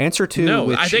 Answer two,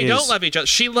 they don't love each other.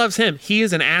 She loves him. He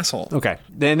is an asshole. Okay,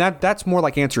 then that's more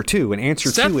like answer two. And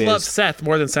answer Seth two is loves Seth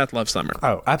more than Seth loves Summer.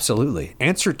 Oh, absolutely.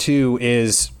 Answer two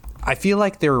is I feel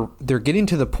like they're getting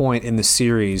to the point in the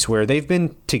series where they've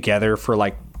been together for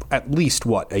like at least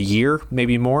a year,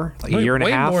 maybe more, like a year and a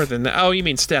half. Way more than that. Oh, you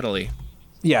mean steadily?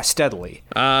 Yeah, steadily.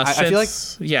 I feel like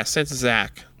since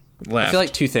Zach left. I feel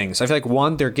like two things. I feel like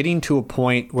one, they're getting to a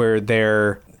point where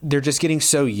they're just getting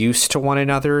so used to one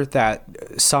another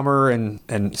that Summer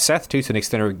and Seth, to an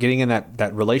extent, are getting in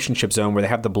that relationship zone where they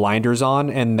have the blinders on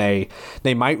and they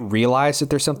might realize that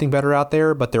there's something better out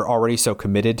there, but they're already so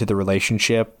committed to the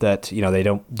relationship that they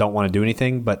don't want to do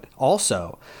anything. But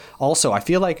also, I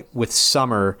feel like with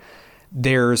Summer,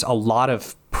 there's a lot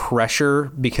of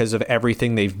pressure because of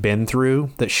everything they've been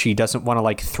through that she doesn't want to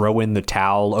like throw in the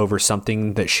towel over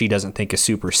something that she doesn't think is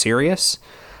super serious.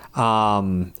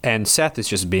 And Seth is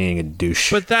just being a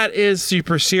douche. But that is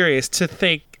super serious to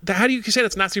think. How do you say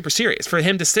that's not super serious? For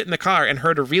him to sit in the car and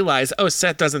her to realize, oh,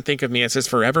 Seth doesn't think of me as his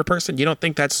forever person? You don't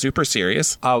think that's super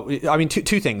serious? I mean,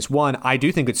 two things. One, I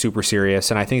do think it's super serious,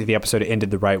 and I think the episode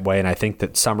ended the right way, and I think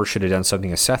that Summer should have done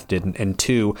something as Seth didn't. And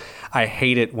two, I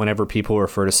hate it whenever people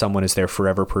refer to someone as their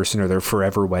forever person or their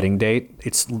forever wedding date.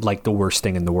 It's like the worst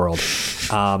thing in the world.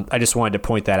 I just wanted to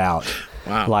point that out.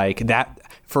 Wow. Like that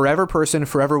forever person,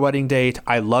 forever wedding date,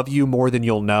 I love you more than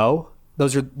you'll know.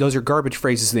 Those are garbage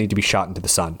phrases that need to be shot into the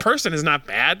sun. Person is not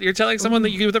bad. You're telling someone that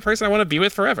you're the person I want to be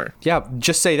with forever. Yeah,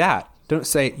 just say that. Don't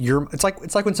say you're. It's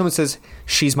like when someone says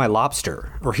she's my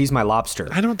lobster or he's my lobster.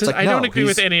 I don't agree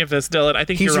with any of this, Dylan. I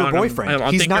think he's you're your wrong.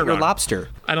 boyfriend. He's not your lobster.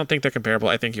 I don't think they're comparable.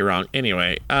 I think you're wrong.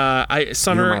 Anyway,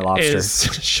 Summer is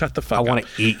shut the fuck up. I want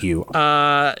to eat you.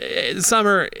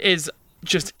 Summer is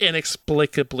just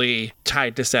inexplicably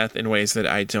tied to Seth in ways that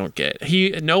I don't get.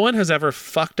 No one has ever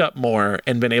fucked up more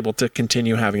and been able to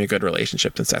continue having a good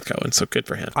relationship than Seth Cohen, so good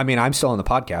for him. I mean, I'm still on the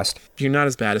podcast. You're not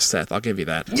as bad as Seth, I'll give you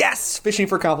that. Yes! Fishing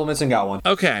for compliments and got one.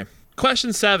 Okay,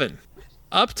 question 7.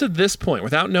 Up to this point,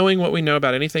 without knowing what we know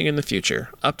about anything in the future,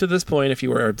 up to this point, if you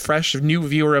were a fresh new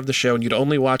viewer of the show and you'd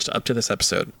only watched up to this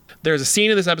episode, there's a scene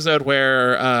in this episode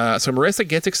where so Marissa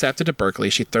gets accepted to Berkeley.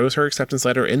 She throws her acceptance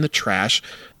letter in the trash.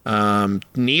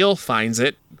 Neil finds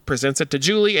it, presents it to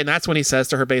Julie, and that's when he says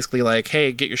to her basically like,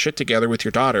 hey, get your shit together with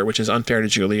your daughter, which is unfair to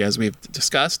Julie, as we've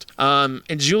discussed. And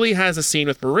Julie has a scene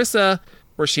with Marissa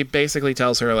where she basically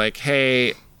tells her like,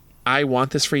 hey, I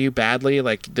want this for you badly.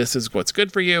 Like, this is what's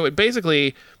good for you. It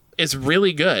basically is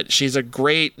really good. She's a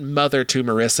great mother to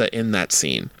Marissa in that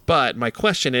scene. But my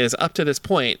question is, up to this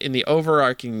point, in the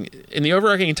overarching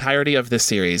entirety of this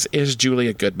series, is Julie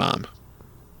a good mom?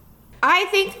 I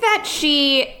think that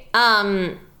she,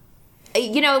 like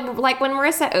when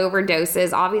Marissa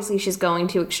overdoses, obviously she's going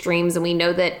to extremes, and we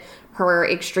know that her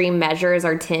extreme measures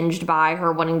are tinged by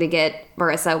her wanting to get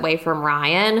Marissa away from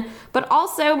Ryan. But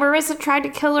also, Marissa tried to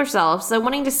kill herself, so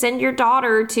wanting to send your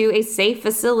daughter to a safe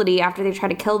facility after they try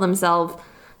to kill themselves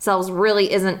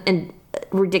really isn't a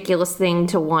ridiculous thing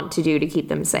to want to do to keep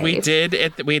them safe. We did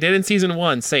in season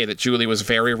 1 say that Julie was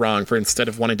very wrong for, instead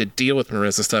of wanting to deal with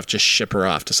Marissa's stuff, just ship her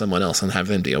off to someone else and have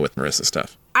them deal with Marissa's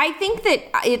stuff. I think that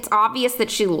it's obvious that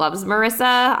she loves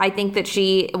Marissa. I think that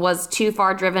she was too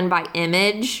far driven by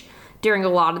image during a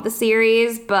lot of the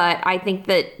series, but I think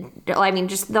that,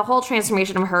 just the whole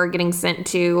transformation of her getting sent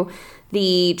to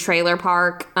the trailer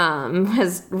park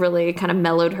has really kind of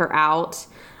mellowed her out.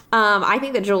 I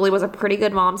think that Julie was a pretty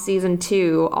good mom season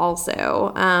 2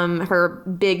 also. Her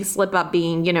big slip up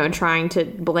being, trying to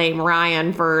blame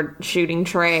Ryan for shooting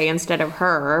Trey instead of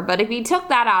her. But if you took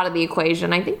that out of the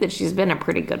equation, I think that she's been a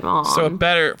pretty good mom.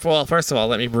 Well, first of all,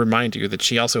 let me remind you that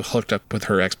she also hooked up with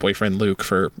her ex-boyfriend Luke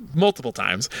for multiple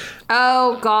times.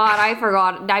 Oh, God, I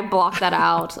forgot. I blocked that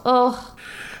out. Oh.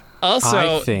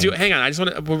 Also, I think- hang on. I just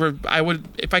want to. I would,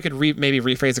 if I could maybe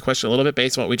rephrase the question a little bit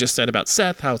based on what we just said about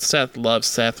Seth, how Seth loves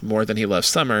Seth more than he loves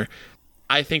Summer.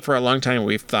 I think for a long time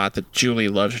we've thought that Julie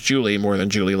loves Julie more than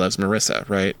Julie loves Marissa,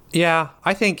 right? Yeah,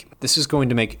 I think this is going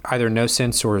to make either no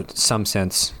sense or some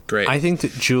sense. Great. I think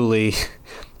Julie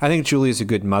is a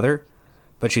good mother,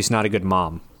 but she's not a good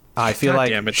mom. I feel God like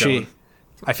damn it, Dylan.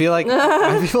 I feel like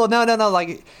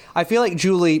I feel like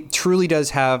Julie truly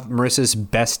does have Marissa's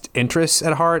best interests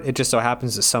at heart. It just so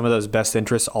happens that some of those best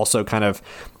interests also kind of,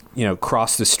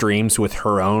 cross the streams with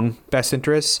her own best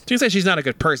interests. You say she's not a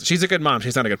good person. She's a good mom.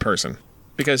 She's not a good person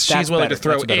because she's That's willing better. to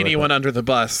throw That's a better way to anyone put it. under the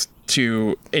bus,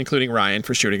 including Ryan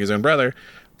for shooting his own brother,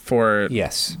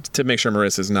 Yes. to make sure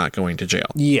Marissa's not going to jail.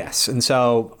 Yes, and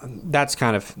so that's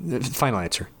kind of the final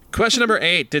answer. Question number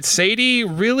 8. Did Sadie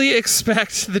really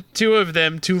expect the two of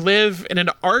them to live in an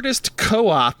artist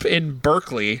co-op in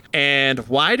Berkeley? And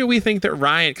why do we think that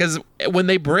Ryan... Because when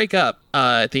they break up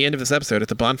at the end of this episode at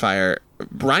the bonfire,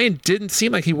 Ryan didn't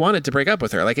seem like he wanted to break up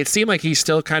with her. Like, it seemed like he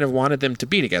still kind of wanted them to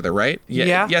be together, right?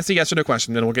 Yeah. Yes or no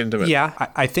question, then we'll get into it. Yeah,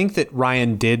 I think that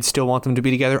Ryan did still want them to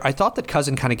be together. I thought that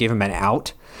Cousin kind of gave him an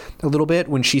out a little bit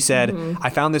when she said, I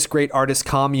found this great artist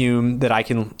commune that I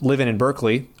can live in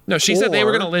Berkeley. No, she said they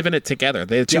were Or- going to live in it together.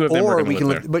 The two of them were or going we to can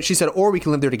live there. live, but she said, or we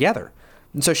can live there together.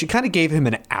 And so she kind of gave him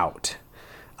an out.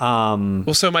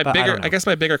 Well, so I don't know. I guess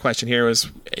my bigger question here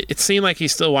was, it seemed like he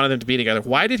still wanted them to be together.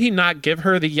 Why did he not give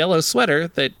her the yellow sweater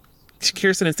that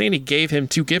Kirsten and Sandy gave him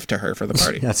to give to her for the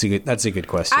party? That's a good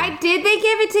question. Did they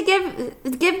give it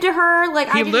to give to her?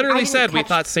 Like He I literally didn't said we catch-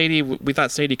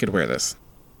 thought Sadie could wear this,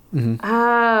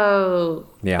 Oh.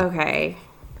 Yeah. Okay.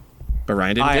 but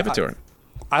Ryan didn't give it to her.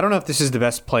 I don't know if this is the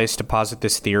best place to posit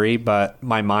this theory, but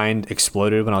my mind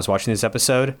exploded when I was watching this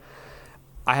episode.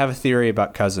 I have a theory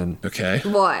about Cousin. Okay.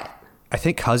 What? I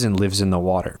think Cousin lives in the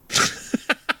water.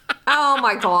 Oh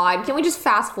my God! Can we just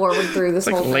fast forward through this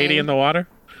Like whole Lady thing? in the Water.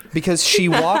 Because she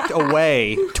walked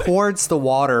away towards the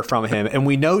water from him, and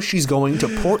we know she's going to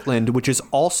Portland, which is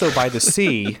also by the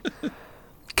sea.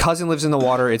 Cousin lives in the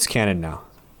water. It's canon now.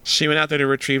 She went out there to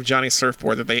retrieve Johnny's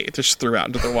surfboard that they just threw out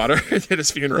into the water at his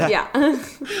funeral. Yeah.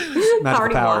 Magical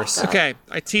Already powers. washed up. Okay,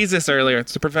 I teased this earlier.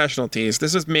 It's a professional tease.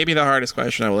 This is maybe the hardest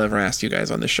question I will ever ask you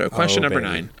guys on this show. Question number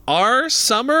baby. 9. Are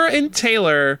Summer and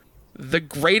Taylor the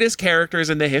greatest characters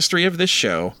in the history of this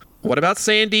show? What about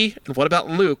Sandy? And what about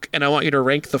Luke? And I want you to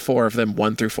rank the 4 of them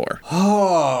 1 through 4.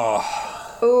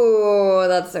 Ooh,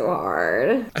 that's so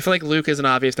hard. I feel like Luke is an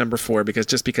obvious number 4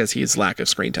 because he's lack of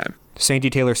screen time.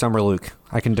 Sandy, Taylor, Summer, Luke.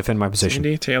 I can defend my position.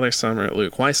 Sandy, Taylor, Summer,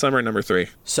 Luke. Why Summer at number 3?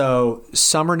 So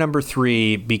Summer number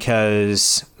 3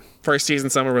 because First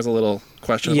season Summer was a little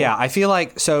questionable. yeah, I feel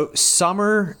like so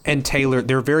Summer and Taylor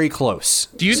they're very close.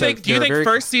 Do you So think they're very-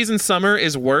 first season Summer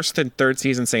is worse than third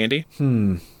season Sandy?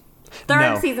 Third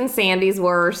No. season Sandy's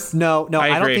worse. No, I I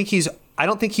don't agree.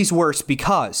 think he's worse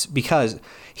because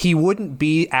he wouldn't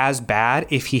be as bad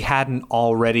if he hadn't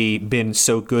already been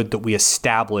so good that we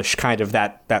establish kind of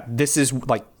that this is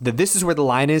where the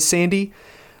line is, Sandy.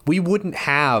 We wouldn't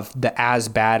have the as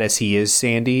bad as he is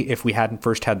Sandy if we hadn't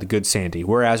first had the good Sandy.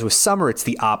 Whereas with Summer, it's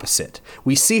the opposite.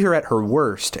 We see her at her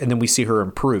worst, and then we see her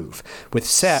improve. With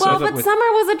Seth, Well, but Summer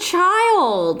was a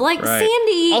child. Like Right.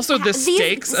 Sandy. Also, the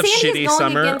stakes of Sandy's shitty going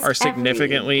Summer against are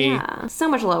significantly- yeah, so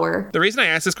much lower. The reason I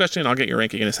asked this question, and I'll get your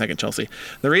ranking in a second, Chelsea.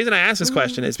 The reason I asked this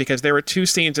question is because there were 2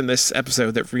 scenes in this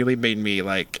episode that really made me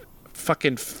like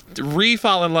fucking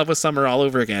re-fall in love with Summer all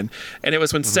over again. And it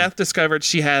was when Seth discovered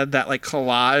she had that like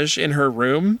collage in her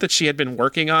room that she had been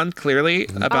working on clearly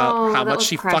about Oh, how that much was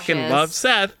she fucking precious. loved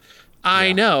Seth.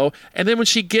 I know. And then when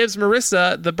she gives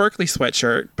Marissa the Berkeley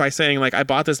sweatshirt by saying like, I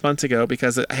bought this months ago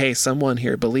because, hey, someone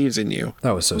here believes in you.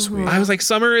 that was so sweet. I was like,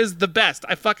 Summer is the best.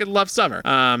 I fucking love Summer.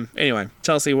 Anyway,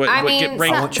 Chelsea, what rank?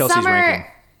 I want Chelsea's ranking.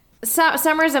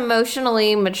 Summer's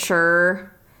emotionally mature,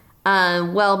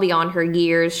 well beyond her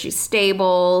years. She's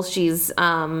stable. She's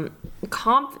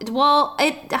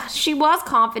she was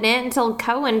confident until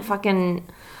Cohen fucking.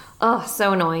 Oh,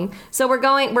 so annoying. So we're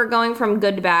going from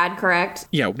good to bad, correct?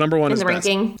 Yeah, number 1 In is the best.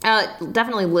 ranking,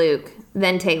 definitely Luke,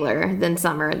 then Taylor, then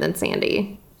Summer, then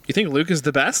Sandy. You think Luke is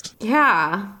the best?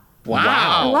 Yeah, I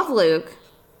Wow. love Luke.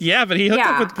 Yeah, but he hooked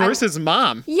Yeah, up with Marissa's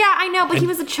mom. Yeah, I know, but he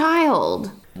was a child.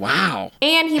 Wow.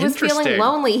 And he was feeling Interesting.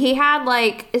 lonely. He had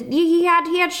like he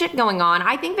had shit going on.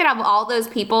 I think that of all those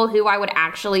people who I would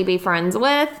actually be friends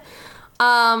with,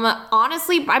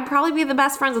 honestly, I'd probably be the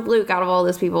best friends with Luke out of all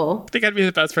those people. I think I'd be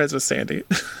the best friends with Sandy.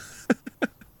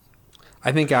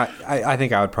 I think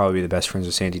I would probably be the best friends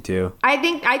with Sandy too. I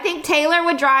think Taylor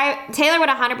would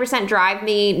 100% drive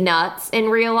me nuts in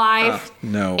real life.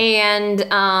 No. And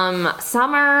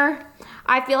Summer,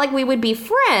 I feel like we would be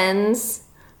friends,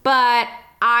 but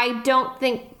I don't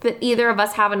think that either of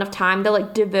us have enough time to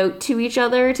like devote to each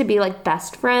other to be like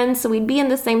best friends. So we'd be in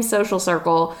the same social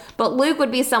circle. But Luke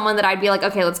would be someone that I'd be like,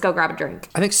 okay, let's go grab a drink.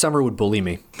 I think Summer would bully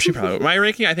me. She probably my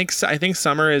ranking. I think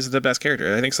Summer is the best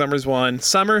character. I think Summer's one.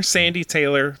 Summer, Sandy,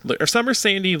 Taylor, or Summer,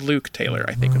 Sandy, Luke, Taylor.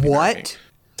 I think. Would be my ranking. What?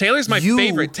 Taylor's my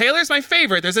favorite. Taylor's my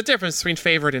favorite. There's a difference between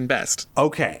favorite and best.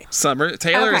 Okay. Taylor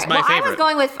is my favorite. I was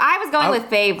going with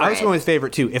favorite. I was going with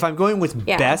favorite too. If I'm going with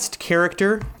best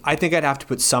character, I think I'd have to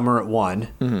put Summer at 1.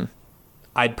 Mm-hmm.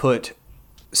 I'd put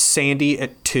Sandy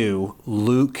at 2,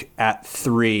 Luke at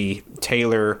 3,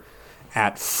 Taylor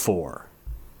at 4.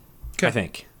 Okay. I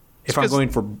think. If I'm going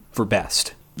for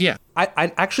best. Yeah.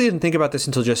 I actually didn't think about this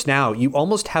until just now. You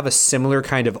almost have a similar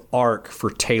kind of arc for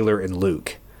Taylor and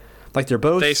Luke. Like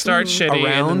they start shitty around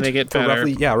and then they get better.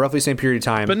 Roughly the same period of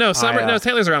time. But no,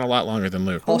 Taylor's around a lot longer than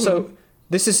Luke. Also,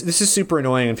 this is super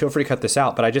annoying, and feel free to cut this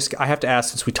out. But I have to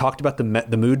ask, since we talked about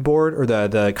the mood board or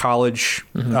the college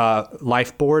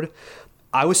life board,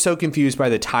 I was so confused by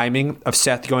the timing of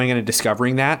Seth going in and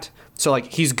discovering that. So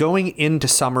like he's going into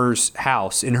Summer's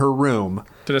house in her room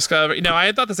to discover. No,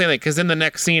 I thought the same thing because in the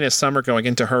next scene is Summer going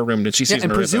into her room and she sees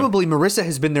and Marissa. Presumably Marissa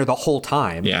has been there the whole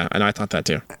time. Yeah, and I thought that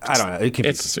too. I don't know.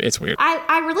 It's weird.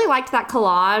 I really liked that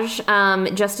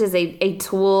collage just as a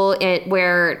tool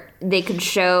where they could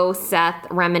show Seth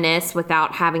reminisce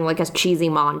without having like a cheesy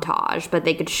montage, but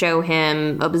they could show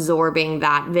him absorbing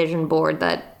that vision board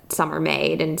that Summer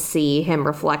made and see him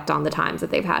reflect on the times that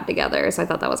they've had together. So I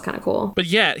thought that was kind of cool. But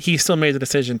yet he still made the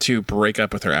decision to break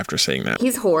up with her after seeing that.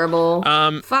 He's horrible.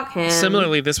 Fuck him.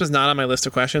 Similarly, this was not on my list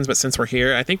of questions, but since we're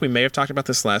here, I think we may have talked about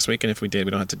this last week, and if we did,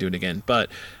 we don't have to do it again. But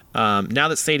now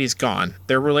that Sadie's gone,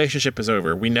 their relationship is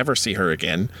over. We never see her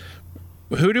again.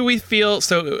 Who do we feel?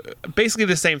 So basically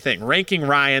the same thing. Ranking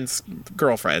Ryan's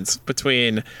girlfriends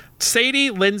between Sadie,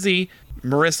 Lindsay,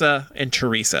 Marissa, and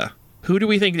Teresa. Who do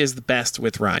we think is the best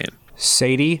with Ryan?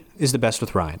 Sadie is the best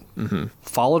with Ryan,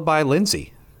 followed by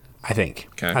Lindsay. I think.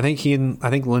 Okay. I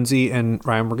think Lindsay and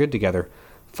Ryan were good together.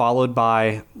 Followed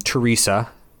by Teresa,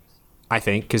 I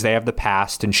think, because they have the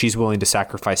past and she's willing to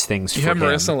sacrifice things. You for have him.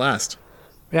 Marissa last.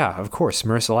 Yeah, of course,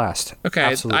 Marissa last. Okay,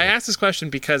 absolutely. I asked this question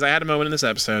because I had a moment in this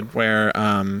episode where,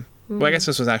 well, I guess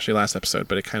this was actually last episode,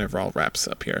 but it kind of all wraps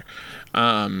up here.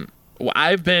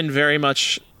 I've been very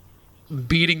much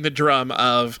beating the drum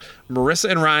of Marissa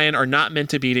and Ryan are not meant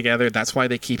to be together. That's why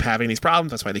they keep having these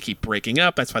problems. That's why they keep breaking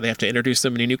up. That's why they have to introduce so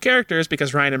many new characters,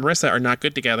 because Ryan and Marissa are not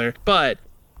good together. But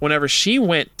whenever she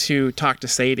went to talk to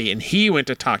Sadie and he went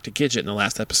to talk to Gidget in the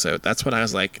last episode, that's when I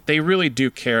was like, they really do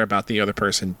care about the other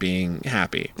person being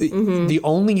happy. The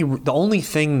only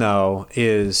thing though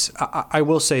is I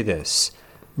will say this.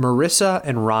 Marissa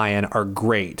and Ryan are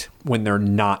great when they're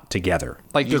not together.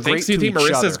 Like they're great to each other. You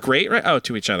think Marissa's great? Right? Oh,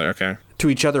 to each other. Okay. To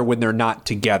each other when they're not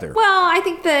together. Well, I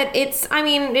think that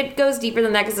it goes deeper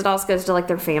than that because it also goes to like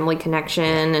their family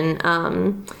connection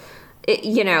and,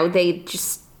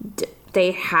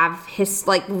 they have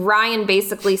like Ryan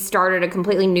basically started a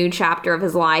completely new chapter of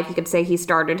his life. You could say he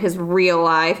started his real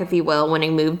life, if you will, when he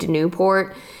moved to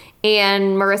Newport.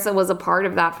 And Marissa was a part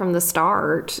of that from the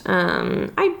start.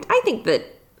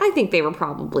 I think they were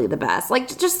probably the best.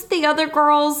 Like, just the other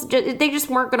girls, they just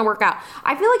weren't going to work out.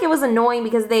 I feel like it was annoying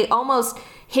because they almost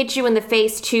hit you in the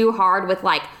face too hard with,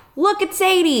 like, look at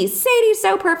Sadie. Sadie's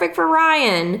so perfect for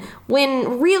Ryan.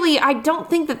 When really, I don't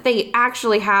think that they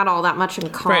actually had all that much in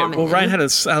common. Right. Well, Ryan had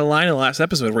a line in the last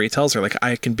episode where he tells her, like,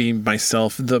 I can be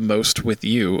myself the most with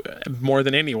you more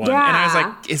than anyone. Yeah. And I was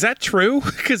like, is that true?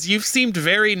 Because you've seemed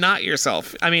very not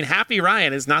yourself. I mean, happy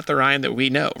Ryan is not the Ryan that we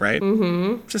know, right?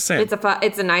 Mm-hmm. Just saying.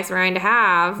 It's a nice Ryan to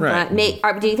have. Right.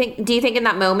 Do you think in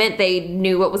that moment they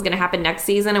knew what was going to happen next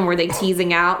season, and were they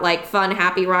teasing out like fun,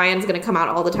 happy Ryan's going to come out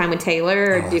all the time with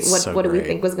Taylor? Or what do we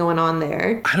think was going on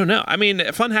there? I don't know. I mean,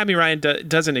 fun, happy Ryan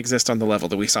doesn't exist on the level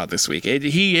that we saw this week.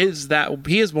 He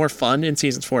is more fun in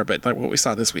season 4, but like what we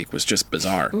saw this week was just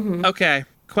bizarre. Mm-hmm. Okay.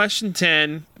 Question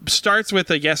 10 starts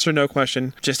with a yes or no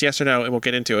question, just yes or no, and we'll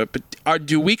get into it. But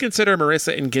do we consider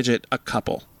Marissa and Gidget a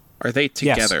couple? Are they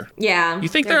together? Yes. Yeah. You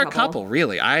think they're a couple?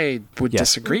 Really? I would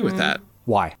disagree with that.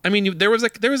 Why? I mean, there was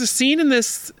a scene in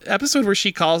this episode where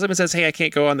she calls him and says, "Hey, I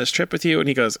can't go on this trip with you," and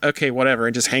he goes, "Okay, whatever,"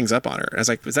 and just hangs up on her. And I was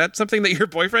like, "Is that something that your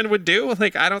boyfriend would do?"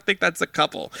 Like, I don't think that's a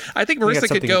couple. I think Marissa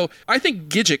could go. I think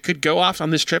Gidget could go off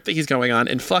on this trip that he's going on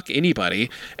and fuck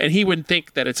anybody, and he would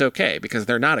think that it's okay because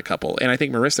they're not a couple. And I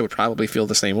think Marissa would probably feel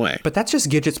the same way. But that's just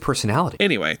Gidget's personality.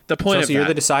 Anyway, the point So you're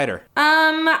the decider.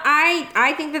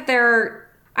 I think that they're.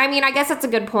 I mean, I guess that's a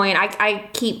good point. I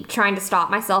keep trying to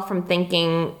stop myself from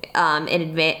thinking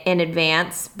in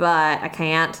advance, but I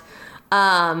can't.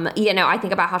 I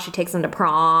think about how she takes him to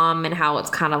prom and how it's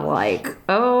kind of like,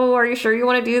 oh, are you sure you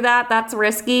want to do that? That's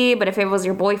risky. But if it was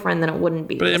your boyfriend, then it wouldn't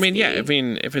be. But risky.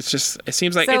 if it's just, it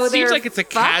seems like So it's a fuck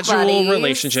casual buddies.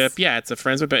 relationship. Yeah, it's a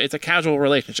friends with, but it's a casual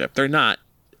relationship. They're not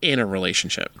in a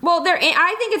relationship. Well,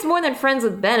 I think it's more than friends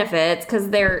with benefits because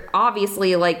they're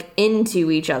obviously like into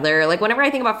each other. Like whenever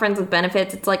I think about friends with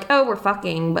benefits, it's like, oh, we're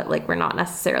fucking, but like we're not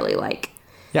necessarily like.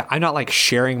 Yeah, I'm not like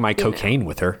sharing my cocaine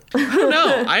with her.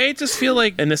 No, I just feel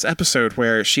like in this episode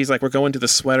where she's like, we're going to the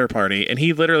sweater party, and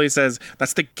he literally says,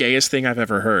 that's the gayest thing I've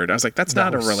ever heard. I was like, that's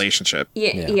not a relationship.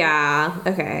 Yeah.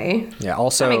 Okay. Yeah, That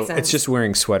also, makes sense. it's just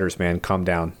wearing sweaters, man. Calm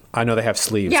down. I know they have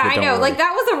sleeves. Yeah, but I don't know. worry. Like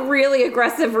that was a really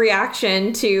aggressive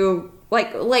reaction to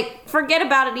like forget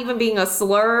about it even being a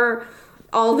slur.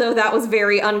 Although that was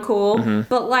very uncool. Mm-hmm.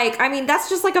 But like, I mean, that's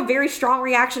just like a very strong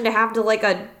reaction to have to like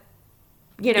a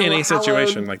In a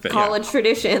situation like that, yeah. college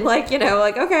tradition, like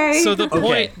like okay. So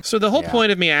the whole Yeah.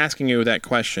 point of me asking you that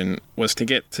question was to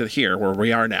get to here where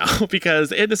we are now,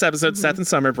 because in this episode, Seth and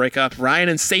Summer break up, Ryan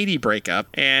and Sadie break up,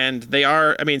 and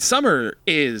Summer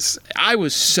is. I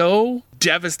was so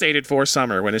devastated for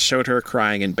Summer when it showed her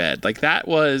crying in bed. Like that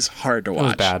was hard to watch.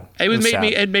 was bad. It It was made sad.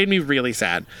 me. It made me really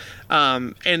sad.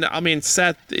 And I mean,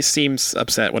 Seth seems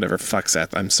upset. Whatever. Fuck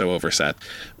Seth. I'm so over Seth.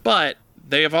 But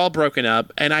they have all broken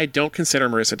up, and I don't consider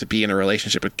Marissa to be in a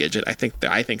relationship with Gidget. I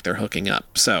think they're hooking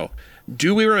up. So,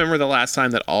 do we remember the last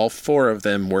time that all four of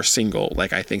them were single,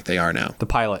 like I think they are now? The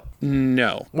pilot.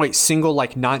 No, Wait, single,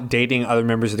 like not dating other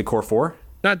members of the core four?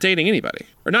 not dating anybody,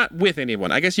 or not with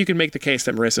anyone. I guess you can make the case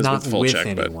that Marissa's Not with Full with Check,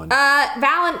 anyone.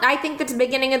 I think that's the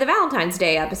beginning of the Valentine's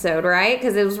Day episode, right?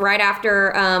 Because it was right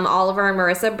after Oliver and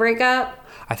Marissa break up.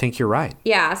 I think you're right.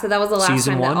 Yeah, so that was the last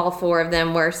Season time one? that all four of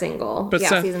them were single. But yeah,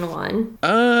 Seth- season 1.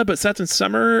 But Seth and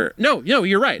Summer. No,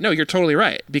 you're right. No, you're totally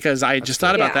right. Because I just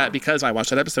thought about Yeah. that because I watched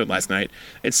that episode last night.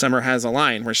 And Summer has a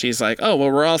line where she's like, "Oh,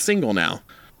 well, we're all single now,"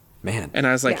 Man. and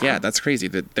I was like, Yeah. "Yeah, that's crazy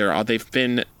that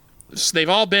they've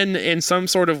all been in some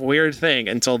sort of weird thing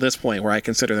until this point where I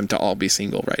consider them to all be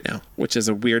single right now, which is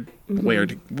a weird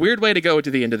way to go to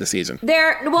the end of the season."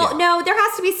 No, there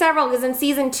has to be several because in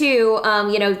season 2,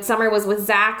 Summer was with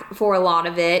Zach for a lot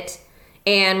of it,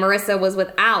 and Marissa was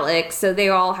with Alex, so they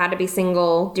all had to be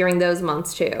single during those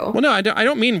months too. Well, no, I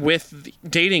don't mean with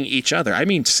dating each other. I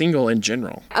mean single in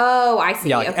general. Oh, I see.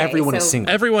 Yeah, like Okay, everyone is so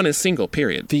single. Everyone is single,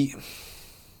 period.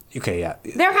 Okay, yeah.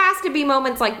 There has to be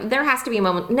moments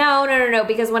No,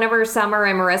 because whenever Summer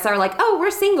and Marissa are like, oh,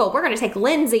 we're single, we're going to take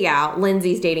Lindsay out.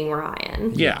 Lindsay's dating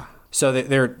Ryan. Yeah. So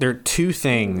there are two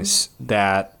things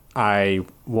that I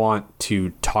want to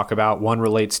talk about. One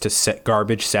relates to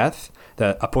garbage Seth,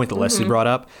 a point that Leslie brought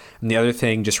up, and the other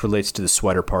thing just relates to the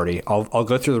sweater party. I'll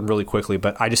go through them really quickly,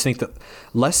 but I just think that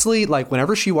Leslie, like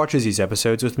whenever she watches these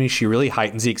episodes with me, she really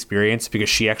heightens the experience because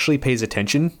she actually pays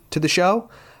attention to the show,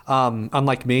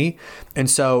 unlike me. And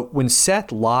so when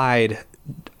Seth lied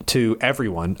to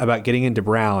everyone about getting into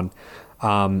Brown,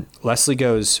 Leslie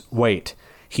goes, "Wait,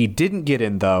 he didn't get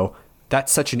in though.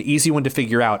 That's such an easy one to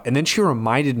figure out." And then she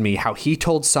reminded me how he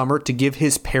told Summer to give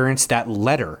his parents that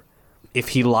letter if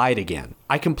he lied again.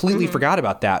 I completely forgot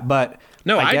about that, but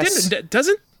No, I guess, didn't.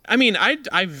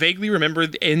 I vaguely remember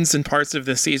the ends and parts of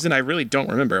this season. I really don't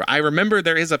remember. I remember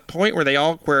there is a point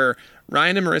where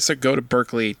Ryan and Marissa go to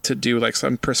Berkeley to do like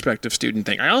some prospective student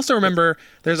thing. I also remember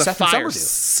there's a Seth and fire. Summer do.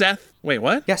 Seth, wait,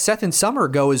 what? Yeah, Seth and Summer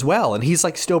go as well, and he's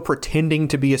like still pretending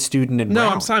to be a student in No,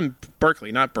 Brown. I'm saying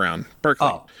Berkeley, not Brown. Berkeley.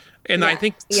 Oh. And I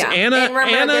think Yeah. Anna And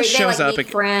remember, they, shows like, up meet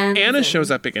again. friends Anna and-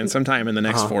 shows up again sometime in the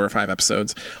next 4 or 5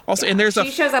 episodes. Also, and there's She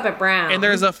shows up at Brown. and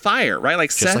there's a fire, right? Like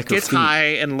Seth like her gets feet. high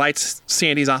and lights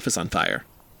Sandy's office on fire.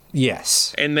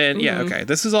 Yes. And then okay,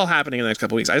 this is all happening in the next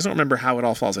couple weeks. I just don't remember how it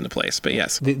all falls into place, but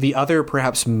yes. The other,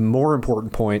 perhaps more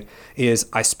important point is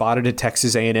I spotted a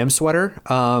Texas A&M sweater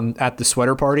at the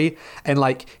sweater party. And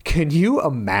like, can you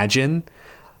imagine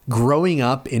growing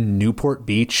up in Newport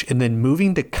Beach and then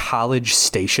moving to College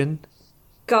Station?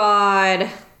 God,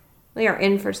 they are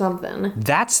in for something.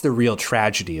 That's the real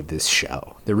tragedy of this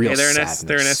show. The real Yeah, sadness.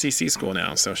 they're an SEC school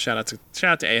now, so shout out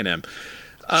to A&M.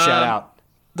 Shout out.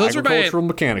 those are my- Agricultural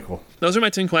Mechanical. Those are my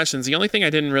 10 questions. The only thing I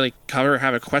didn't really cover or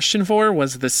have a question for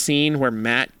was the scene where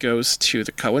Matt goes to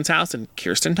the Cohen's house and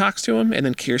Kirsten talks to him, and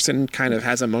then Kirsten kind of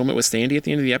has a moment with Sandy at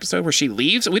the end of the episode where she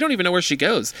leaves. We don't even know where she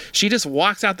goes. She just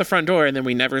walks out the front door, and then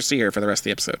we never see her for the rest of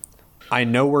the episode. I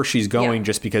know where she's going Yeah.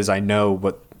 just because I know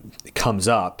what comes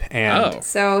up, and Oh.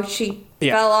 So she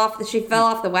Yeah. fell off. She fell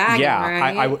off the wagon. yeah,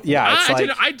 right?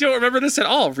 it's I don't remember this at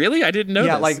all. Really? I didn't know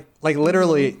yeah, this. like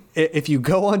literally, if you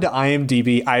go onto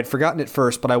IMDb, I had forgotten it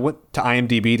first, but I went to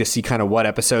IMDb to see kind of what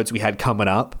episodes we had coming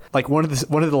up. Like one of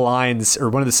the lines or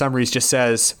one of the summaries just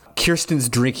says Kirsten's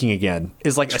drinking again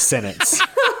is like a sentence.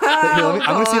 I'm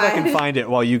gonna see if I can find it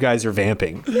while you guys are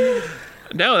vamping.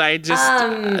 No, I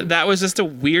just that was just a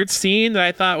weird scene that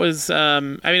I thought was.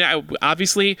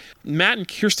 Obviously, Matt and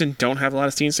Kirsten don't have a lot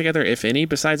of scenes together, if any,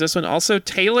 besides this one. Also,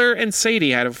 Taylor and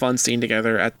Sadie had a fun scene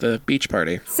together at the beach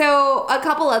party. So a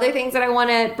couple other things that I want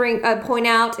to point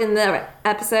out in the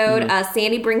episode.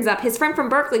 Sandy brings up his friend from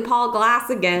Berkeley, Paul Glass,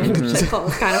 again, which I thought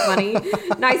was kind of funny.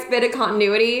 Nice bit of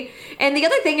continuity. And the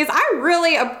other thing is, I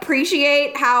really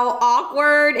appreciate how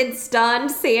awkward and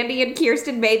stunned Sandy and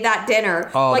Kirsten made that dinner.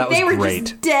 Oh, like that was they were great.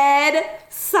 just dead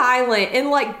silent, and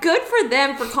like good for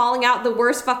them for calling out the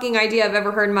worst fucking idea I've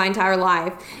ever heard in my entire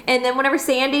life. And then whenever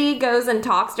Sandy goes and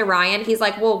talks to Ryan, he's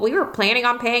like, well, we were planning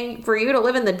on paying for you to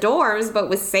live in the dorms, but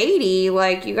with Sadie,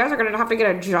 like, you guys are gonna have to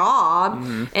get a job.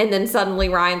 And then suddenly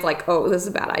Ryan's like, oh, this is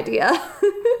a bad idea.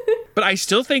 But I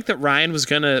still think that Ryan was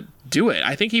gonna do it.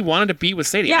 I think he wanted to be with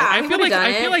Sadie. Yeah, I he feel would've like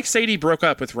done it. Sadie broke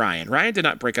up with Ryan. Ryan did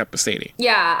not break up with Sadie.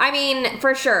 Yeah, I mean,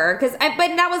 for sure. But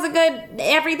that was a good,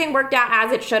 everything worked out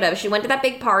as it should have. She went to that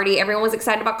big party. Everyone was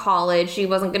excited about college. She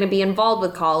wasn't going to be involved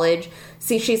with college.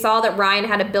 See, she saw that Ryan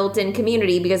had a built-in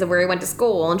community because of where he went to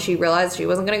school, and she realized she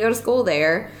wasn't going to go to school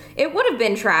there. It would have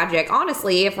been tragic,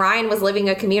 honestly, if Ryan was living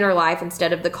a commuter life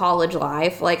instead of the college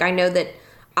life. Like, I know that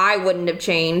I wouldn't have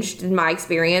changed in my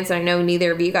experience, and I know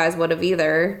neither of you guys would have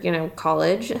either. You know,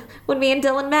 college, when me and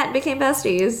Dylan met and became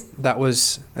besties.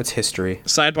 That's history.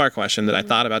 Sidebar question that I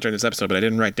thought about during this episode, but I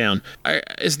didn't write down.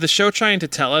 Is the show trying to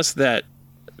tell us that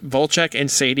Volchek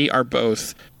and Sadie are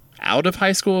both out of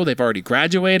high school? They've already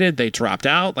graduated? They dropped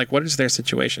out? Like, what is their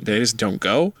situation? They just don't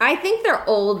go? I think they're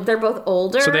old. They're both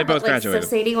older. So they both but, like, graduated. So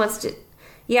Sadie wants to...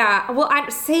 Yeah, well,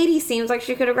 Sadie seems like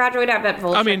she could have graduated. I bet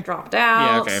Volchek dropped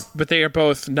out. Yeah, okay. But they are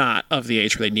both not of the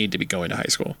age where they need to be going to high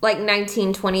school. Like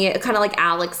 19, 20, kind of like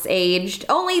Alex aged.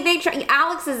 Only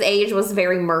Alex's age was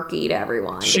very murky to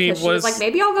everyone. She because she was like,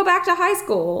 maybe I'll go back to high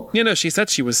school. You know, she said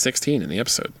she was 16 in the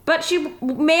episode. But she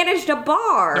managed a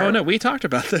bar. Oh, no, we talked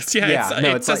about this. Yeah,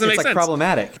 it doesn't make sense.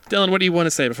 Problematic. Dylan, what do you want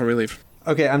to say before we leave?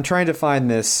 Okay, I'm trying to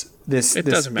find this. It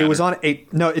doesn't matter. It was on it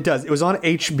does. It was on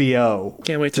HBO.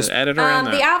 Can't wait to edit around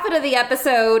that. The outfit of the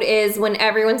episode is when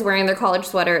everyone's wearing their college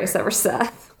sweater except for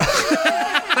Seth.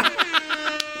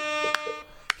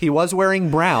 He was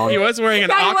wearing brown. He was wearing an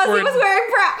awkward...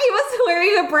 He was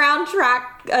wearing a brown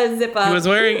track zip up. He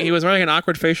was wearing an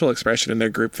awkward facial expression in their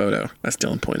group photo, as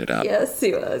Dylan pointed out. Yes,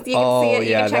 he was. You can see it.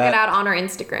 You can check it out on our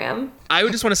Instagram. I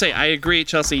would just want to say, I agree,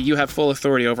 Chelsea, you have full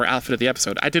authority over outfit of the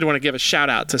episode. I did want to give a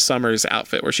shout out to Summer's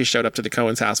outfit where she showed up to the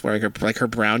Coen's house wearing her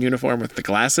brown uniform with the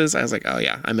glasses. I was like, oh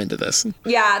yeah, I'm into this.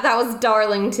 Yeah, that was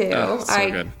darling too. Oh,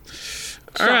 so good.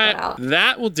 All right,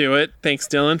 that will do it. Thanks,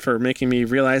 Dylan, for making me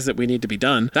realize that we need to be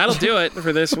done. That'll do it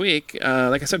for this week.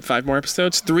 Like I said, 5 more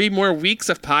episodes, 3 more weeks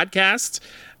of podcasts,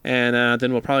 and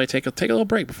then we'll probably take a little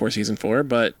break before season 4.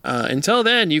 But until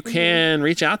then, you can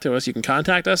reach out to us. You can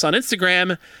contact us on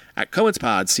Instagram at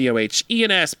CoensPod,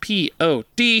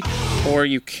 CohenSpod, or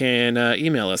you can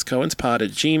email us,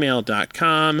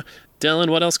 cohenspod@gmail.com. Dylan,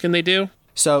 what else can they do?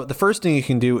 So the first thing you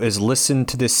can do is listen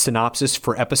to this synopsis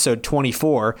for episode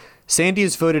 24. Sandy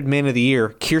is voted Man of the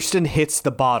Year. Kirsten hits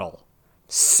the bottle.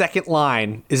 Second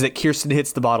line is that Kirsten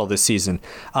hits the bottle this season.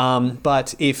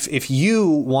 But if you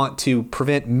want to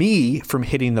prevent me from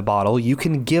hitting the bottle, you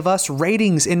can give us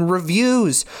ratings and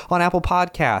reviews on Apple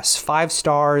Podcasts. 5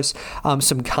 stars,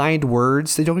 some kind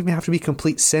words. They don't even have to be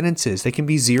complete sentences. They can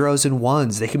be zeros and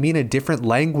ones. They can be in a different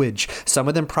language. Some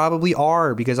of them probably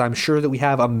are, because I'm sure that we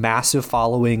have a massive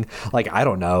following, like, I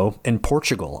don't know, in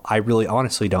Portugal. I really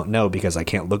honestly don't know because I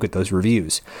can't look at those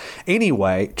reviews.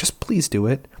 Anyway, just please do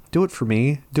it. Do it for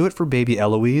me. Do it for baby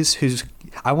Eloise,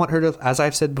 I want her to, as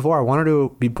I've said before, I want her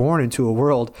to be born into a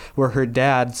world where her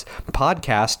dad's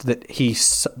podcast that he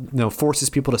forces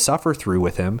people to suffer through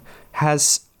with him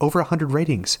has over 100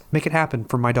 ratings. Make it happen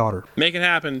for my daughter. Make it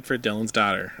happen for Dylan's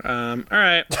daughter. All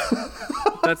right.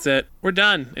 That's it. We're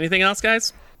done. Anything else,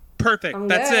 guys? Perfect.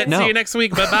 That's it. No. See you next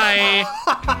week.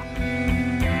 Bye-bye.